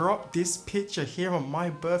 I'ma drop this picture here on my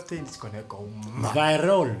birthday and it's gonna go mad.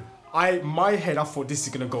 Viral. My head, I thought this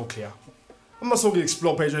is gonna go clear. I'm not talking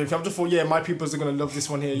explore page or anything. I just thought, yeah, my people's are gonna love this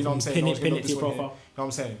one here. You know what I'm saying? Pin I it was gonna love to this your one here. profile. You know what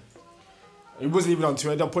I'm saying? It wasn't even on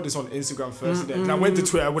Twitter. I put this on Instagram first. Then I went to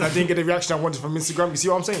Twitter when I didn't get the reaction I wanted from Instagram. You see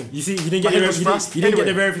what I'm saying? You see, you didn't My get head was fast. you didn't get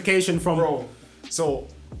the Anyway. verification from. Bro, so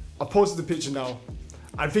I posted the picture now.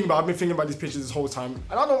 I've been thinking about this picture this whole time,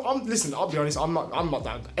 and listen, I'll be honest, I'm not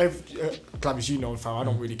that. Clavis, you know, fam, I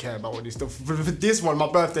don't really care about all this stuff. For this one,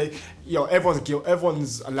 my birthday,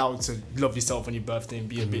 everyone's allowed to love yourself on your birthday and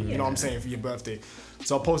be a bit, you know what I'm saying, for your birthday.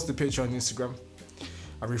 So I posted the picture on Instagram.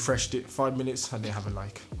 I refreshed it, 5 minutes, I didn't have a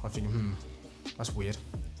like. I think, that's weird.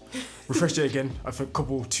 Refreshed it again. I think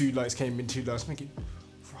 2 likes came in, 2 likes. Thinking,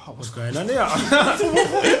 what's going on here? I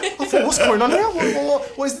thought, what's going on here?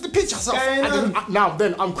 What is the picture?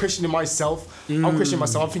 Then I'm questioning myself. I'm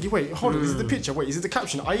thinking, wait, hold on, is it the picture? Wait, is it the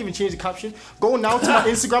caption? I even changed the caption. Go now to my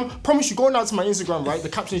Instagram. Promise you, go now to my Instagram, right? The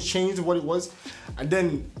caption's changed what it was. And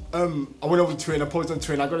then I went over to Twitter and I posted on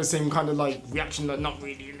Twitter and I got the same kind of like reaction, like not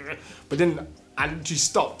really. But then I literally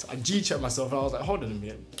stopped. I G-checked myself and I was like, hold on a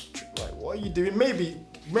minute. Like, what are you doing? Maybe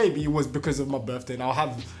it was because of my birthday and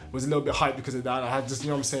was a little bit hyped because of that. I had just, you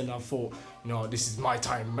know what I'm saying, I thought, this is my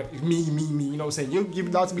time. Me, you know what I'm saying? You're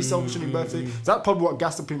allowed to be selfish on your birthday. So that's probably what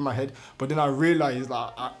gassed up in my head. But then I realized,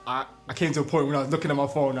 like, I came to a point when I was looking at my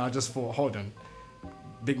phone and I just thought, hold on.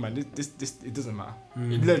 Big man, this it doesn't matter.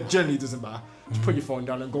 It generally doesn't matter. Just put your phone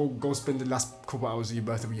down and go spend the last couple hours of your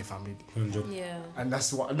birthday with your family. 100. Yeah. And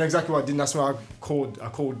that's exactly what I did. And that's why I called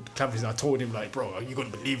Clavis and I told him, like, bro, you gonna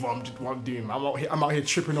believe what I'm doing. I'm out here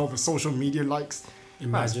tripping over social media likes.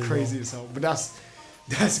 That's crazy as hell. But that's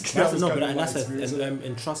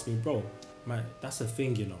and trust me, bro, man, that's a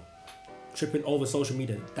thing, tripping over social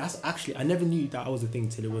media. That's actually, I never knew that was a thing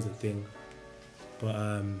till it was a thing.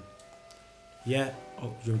 But yeah.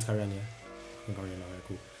 Oh, you want me to carry on? Yeah, I can carry on. Alright,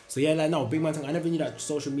 cool. So yeah, like no, big man thing. I never knew that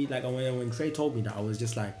social media. Like when Trey told me that, I was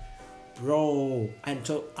just like, bro. And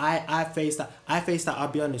so I face that. I'll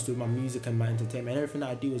be honest, with my music and my entertainment and everything that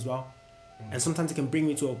I do as well. And sometimes it can bring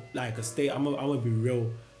me to a state. I'm gonna be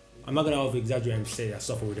real. I'm not gonna over exaggerate and say I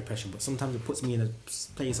suffer with depression, but sometimes it puts me in a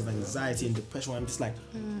place of anxiety and depression where I'm just like,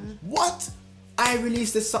 what? I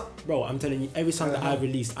released this song, bro. I'm telling you, every song that I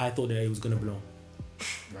released, I thought that it was gonna blow.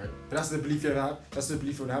 Right. But that's the belief you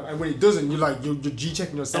have. And when it doesn't, you're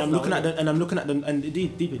G-checking yourself. And I'm looking at them. And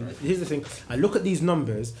here's the thing. I look at these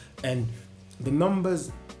numbers, and the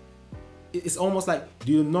numbers. It's almost like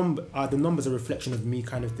the numbers a reflection of me,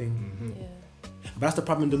 kind of thing. Mm-hmm. Yeah. But that's the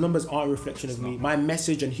problem. The numbers aren't a reflection of me. My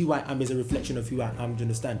message and who I am is a reflection of who I am. Do you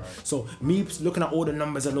understand? Right. So me looking at all the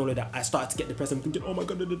numbers and all of that, I started to get depressed. I'm thinking, oh my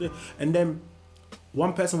god, and then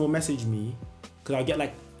one person will message me, because I get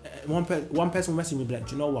like. One person will message me, be like,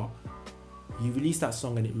 do you know what? You released that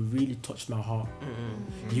song and it really touched my heart.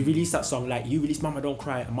 You released that song, like you released Mama Don't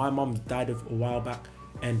Cry, and my mom died a while back,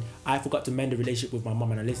 and I forgot to mend the relationship with my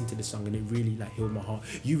mom, and I listened to the song and it really like healed my heart.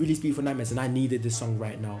 You released Beautiful Nightmares and I needed this song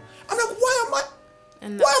right now. I'm like, why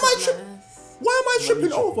am I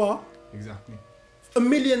tripping over? Exactly. a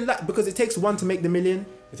million because it takes one to make the million.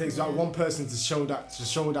 It takes like one person to show that.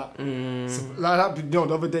 So, like that, the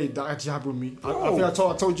other day that actually happened with me. I think I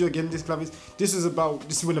told you again. This is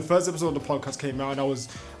when the first episode of the podcast came out, and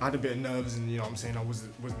I had a bit of nerves, and you know what I'm saying, I was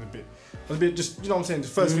a bit just, you know what I'm saying. The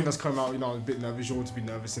first thing that's come out, you know, I was a bit nervous. You ought to be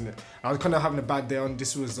nervous in it. I was kind of having a bad day on.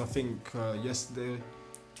 This was, I think, yesterday,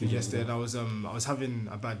 and I was having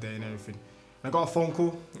a bad day and everything. And I got a phone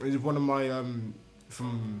call. It was one of my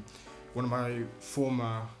from one of my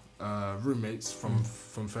former roommates from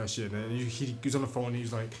first year, and he was on the phone and he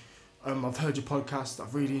was like, I've heard your podcast,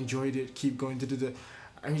 I've really enjoyed it, keep going,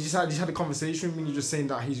 and he just had a conversation with me, and he just saying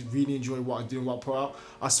that he's really enjoyed what I do and what I put out.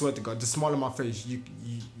 I swear to God, the smile on my face,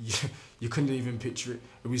 you couldn't even picture it.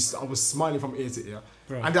 I was smiling from ear to ear.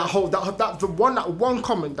 Right. And that one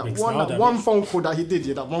comment, one phone call that he did,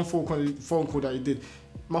 that one phone call that he did,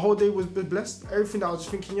 my whole day was blessed. Everything, I was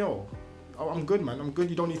just thinking, yo, I'm good, man. I'm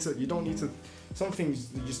good. You don't need to. Some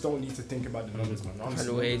things you just don't need to think about the numbers, man. I've had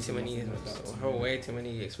way too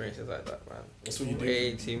many experiences like that, man. That's what you do.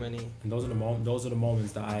 Way too many. And those are the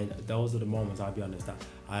moments I'll be honest, that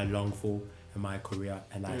I long for in my career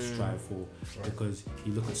and I strive for. Right. Because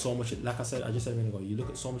you look at so much, like I just said a minute ago, you look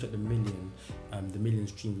at so much at the million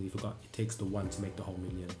stream, you forgot it takes the one to make the whole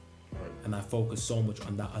million. Right. And I focus so much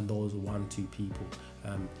on that, on those 1-2 people,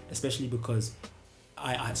 especially because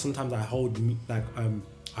I sometimes I hold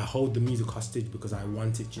the music hostage because I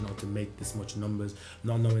want it, you know, to make this much numbers,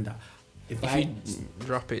 not knowing that if I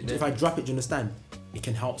drop it, do you understand? It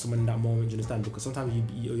can help someone in that moment, do you understand? Because sometimes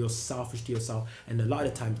you're selfish to yourself, and a lot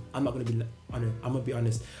of the times I'm gonna be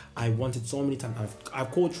honest. I wanted so many times. I've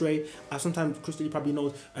called Trey. Sometimes Crystal probably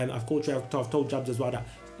knows, and I've called Trey. I've told Jabs as well that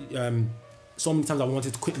so many times I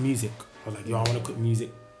wanted to quit music. I was like, yo, I want to quit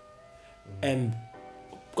music, and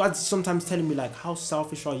God's sometimes telling me like, how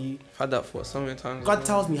selfish are you? I've had that for so many times. God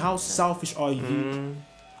tells me, how selfish are you?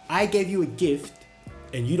 I gave you a gift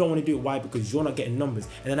and you don't want to do it. Why? Because you're not getting numbers.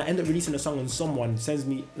 And then I end up releasing a song and someone sends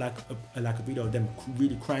me like a video of them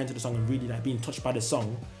really crying to the song and really like being touched by the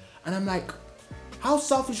song. And I'm like, how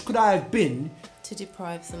selfish could I have been to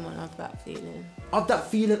deprive someone of that feeling,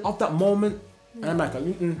 of that moment? And I'm like,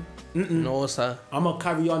 no, sir. I'm gonna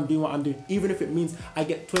carry on doing what I'm doing, even if it means I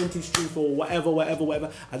get 20 streams or whatever.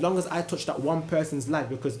 As long as I touch that one person's life,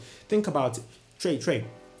 because think about it, Trey,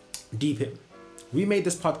 deep it. We made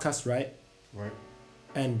this podcast, right?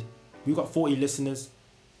 And we got 40 listeners.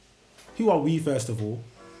 Who are we, first of all?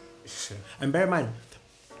 And bear in mind,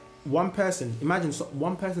 one person's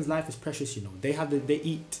life is precious. You know, they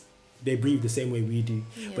eat, they breathe the same way we do,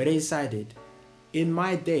 but they decided, in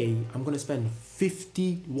my day, I'm going to spend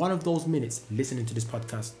 51 of those minutes listening to this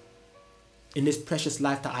podcast. In this precious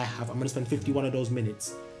life that I have, I'm going to spend 51 of those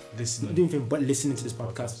minutes not doing anything but listening to this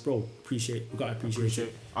podcast. Bro, we got to appreciate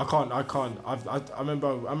it. I can't. I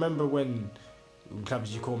remember when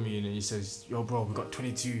Clappers, you called me in and he says, yo, bro, we got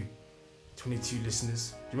 22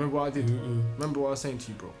 listeners. Do you remember what I did? Remember what I was saying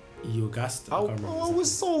to you, bro? You were gassed? I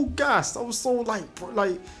was so gassed. I was so like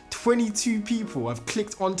 22 people I've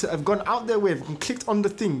gone out their way, I've clicked on the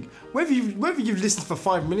thing. Whether you've listened for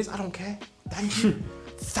 5 minutes, I don't care. Thank you.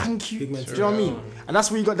 Thank you. Do you know what I mean? And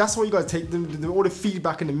that's what you got to take all the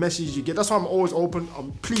feedback and the messages you get. That's why I'm always open.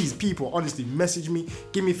 Please, people, honestly, message me,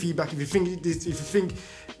 give me feedback. If you think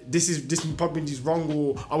this probably is wrong,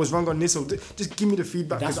 or I was wrong on this, or just give me the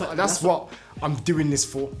feedback. That's what I'm doing this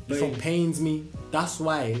for. But it pains me. That's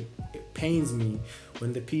why it pains me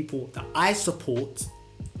when the people that I support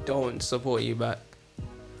don't support you back.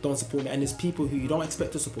 Don't support me, and there's people who you don't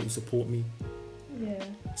expect to support me. Yeah.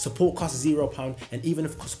 Support costs £0, and even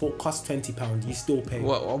if support costs £20, you still pay.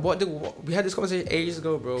 What we had this conversation ages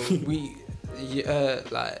ago, bro. we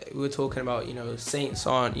were talking about, you know, saints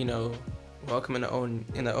aren't, you know, welcome in their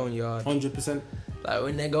own yard. 100%. Like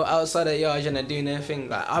when they go outside their yard and they're doing their thing.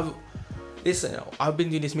 Like I've been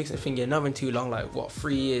doing this mixing thing, not been too long. Like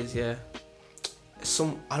 3 years, yeah.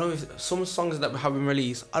 Some songs that have been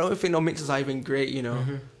released, I don't think no mixes are even great, you know.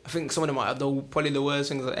 I think some of them are probably the worst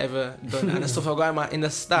things I've ever done, and the stuff I've got in the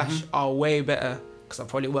stash are way better because I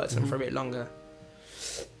probably worked them for a bit longer.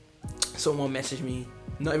 Someone messaged me,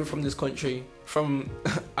 not even from this country, from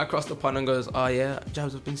across the pond, and goes, "Oh yeah,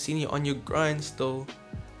 Jabs, I've been seeing you on your grind still.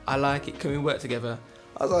 I like it. Can we work together?"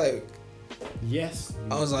 I was like, "Yes."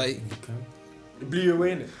 I was like, "It blew you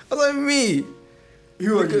away, innit?" I was like, "Me."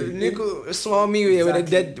 Nickel small me with a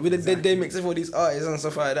dead day mixing for these artists and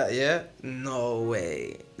stuff like that, yeah? No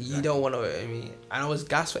way. You don't want to work with me. And I was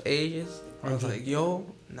gassed for ages. I was like, yo,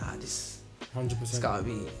 nah, this 100%. It's gotta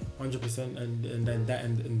be 100%, and then that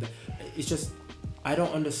and it's just I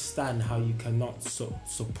don't understand how you cannot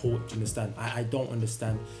support. Do you understand? I don't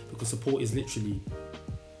understand, because support is literally.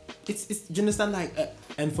 It's do you understand? Like,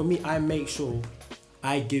 and for me, I make sure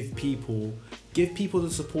I give people the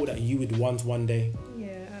support that you would want one day.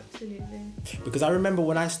 Yeah, absolutely. Because I remember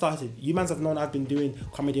when I started, you mans have known I've been doing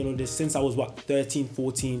comedy and all this since I was 13,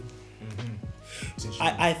 14.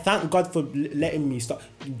 I thank God for letting me start.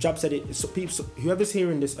 Jab said it. So people, whoever's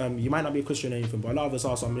hearing this, you might not be a Christian or anything, but a lot of us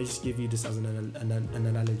are. So I'm gonna just give you this as an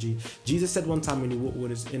analogy. Jesus said one time when he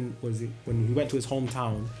when he went to his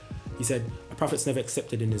hometown, he said a prophet's never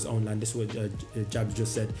accepted in his own land. This is what Jab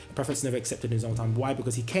just said. A prophet's never accepted in his own town. Why?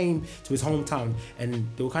 Because he came to his hometown and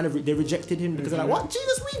they were they rejected him because they're like, what?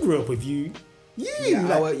 Jesus, we grew up with you.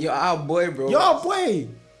 You're our boy, bro. You're our boy.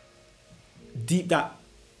 Deep that.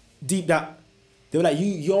 They were like,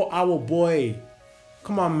 you're our boy.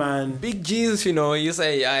 Come on, man. Big Jesus, you know. You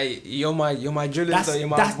say, you're my drillers, or you're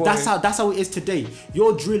my boy. That's how it is today.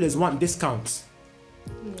 Your drillers want discounts.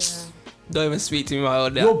 Yeah. Don't even speak to me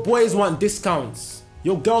about that. Your boys want discounts.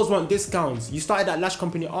 Your girls want discounts. You started that lash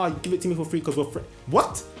company. You give it to me for free because we're friends.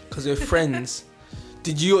 What? Because we're friends.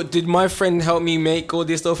 Did my friend help me make all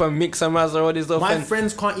this stuff and mix and master all this stuff? My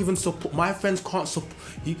friends can't even support. My friends can't support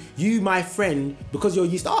you. My friend, because you're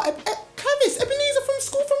used to. Travis Ebenezer from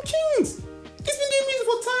school from Kings. He's been doing music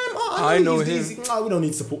for time. I know him. Easy. We don't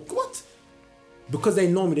need support. What? Because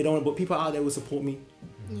they know me, they don't. But people out there will support me.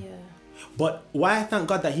 Yeah. But why I thank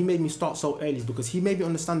God that He made me start so early is because He made me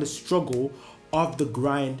understand the struggle of the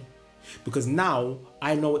grind. Because now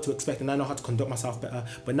I know what to expect and I know how to conduct myself better.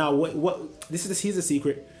 But now here's a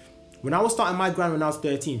secret. When I was starting my grind when I was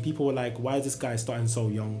 13, people were like, why is this guy starting so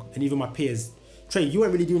young? And even my peers, Trey, you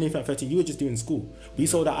weren't really doing anything at 13, you were just doing school. We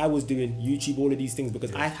saw that I was doing YouTube, all of these things,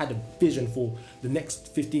 because I had a vision for the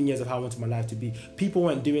next 15 years of how I wanted my life to be. People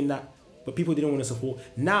weren't doing that, but people didn't want to support.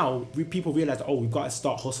 Now, people realize, we've got to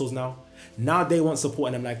start hustles now. Now they want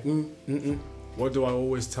support and I'm like, What do I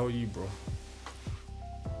always tell you, bro?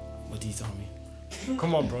 What do you tell me?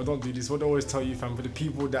 Come on, bro, don't do this. What do I always tell you, fam? For the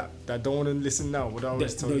people that don't want to listen now, what do I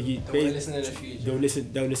always tell you? They'll listen in the future.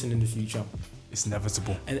 They'll listen in the future. It's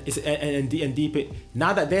inevitable. And it's and deep it.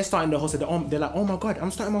 Now that they're starting the hustle, they're like, oh my God, I'm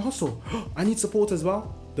starting my hustle. I need support as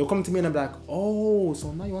well. They'll come to me and I'm like, oh,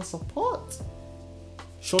 so now you want support?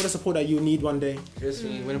 Show the support that you need one day. Trust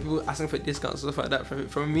me, when people asking for discounts and stuff like that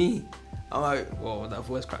from me, I'm like, whoa, that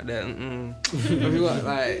voice crack there. When people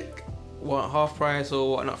like want half price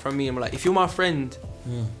or whatnot from me, I'm like, if you're my friend,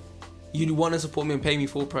 you'd want to support me and pay me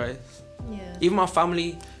full price. Yeah. Even my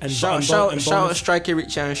family, and shout out Striker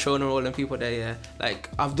Richie and Shona, all them people there. Yeah, like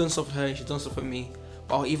I've done stuff for her and she's done stuff for me.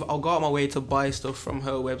 But I'll go out my way to buy stuff from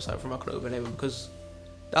her website, from her clothing label, because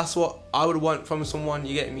that's what I would want from someone.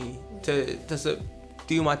 You get me, to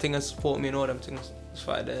do my thing and support me and all them things. It's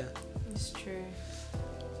right there. It's true.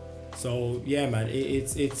 So yeah, man,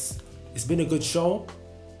 it's been a good show,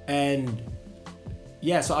 and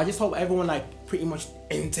yeah. So I just hope everyone pretty much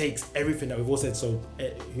intakes everything that we've all said. So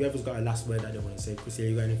whoever's got a last word that they want to say, Chrissy,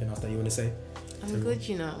 you got anything else that you want to say? I'm good,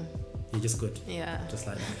 you know. You're just good. Yeah. Just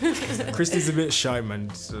like that. Christy's a bit shy, man.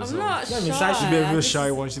 I'm not shy. She's a bit of a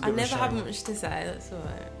shy one. I never have much to say. That's all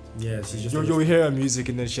right. Yeah, she's just. You'll hear her music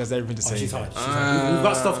and then she has everything to say. She's hard. We've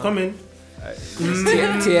got stuff coming.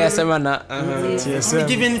 TSM and that. TSM.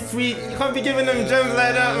 You can't be giving them gems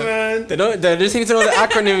like that, man. They just need to know the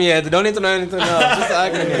acronym yet. They don't need to know anything else. Just the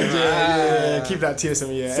acronym. Yeah, keep that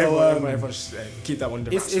TSM. Yeah. So, everyone keep that one.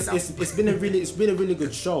 It's been a really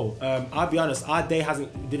good show. I'll be honest, our day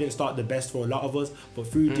didn't start the best for a lot of us, but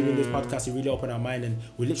through doing this podcast, it really opened our mind, and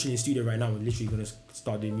we're literally in studio right now. We're literally gonna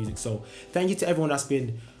start doing music. So thank you to everyone that's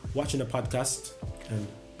been watching the podcast.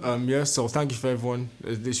 So thank you for everyone.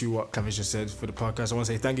 Literally what Clavish just said for the podcast. I want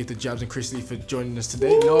to say thank you to Jabs and Christy for joining us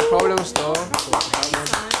today. No problem, Star.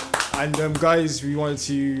 And guys, we wanted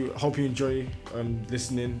to hope you enjoy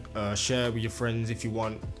listening. Share with your friends if you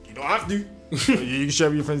want. You don't have to. You can share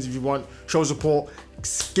with your friends if you want. Show support.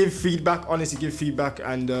 Give feedback. Honestly, give feedback.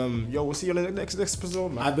 And we'll see you on the next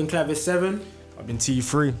episode, man. I've been Clavish7. I've been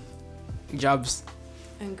T3. Jabs.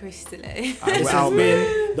 And Crystal. This has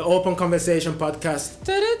been the Open Conversation Podcast.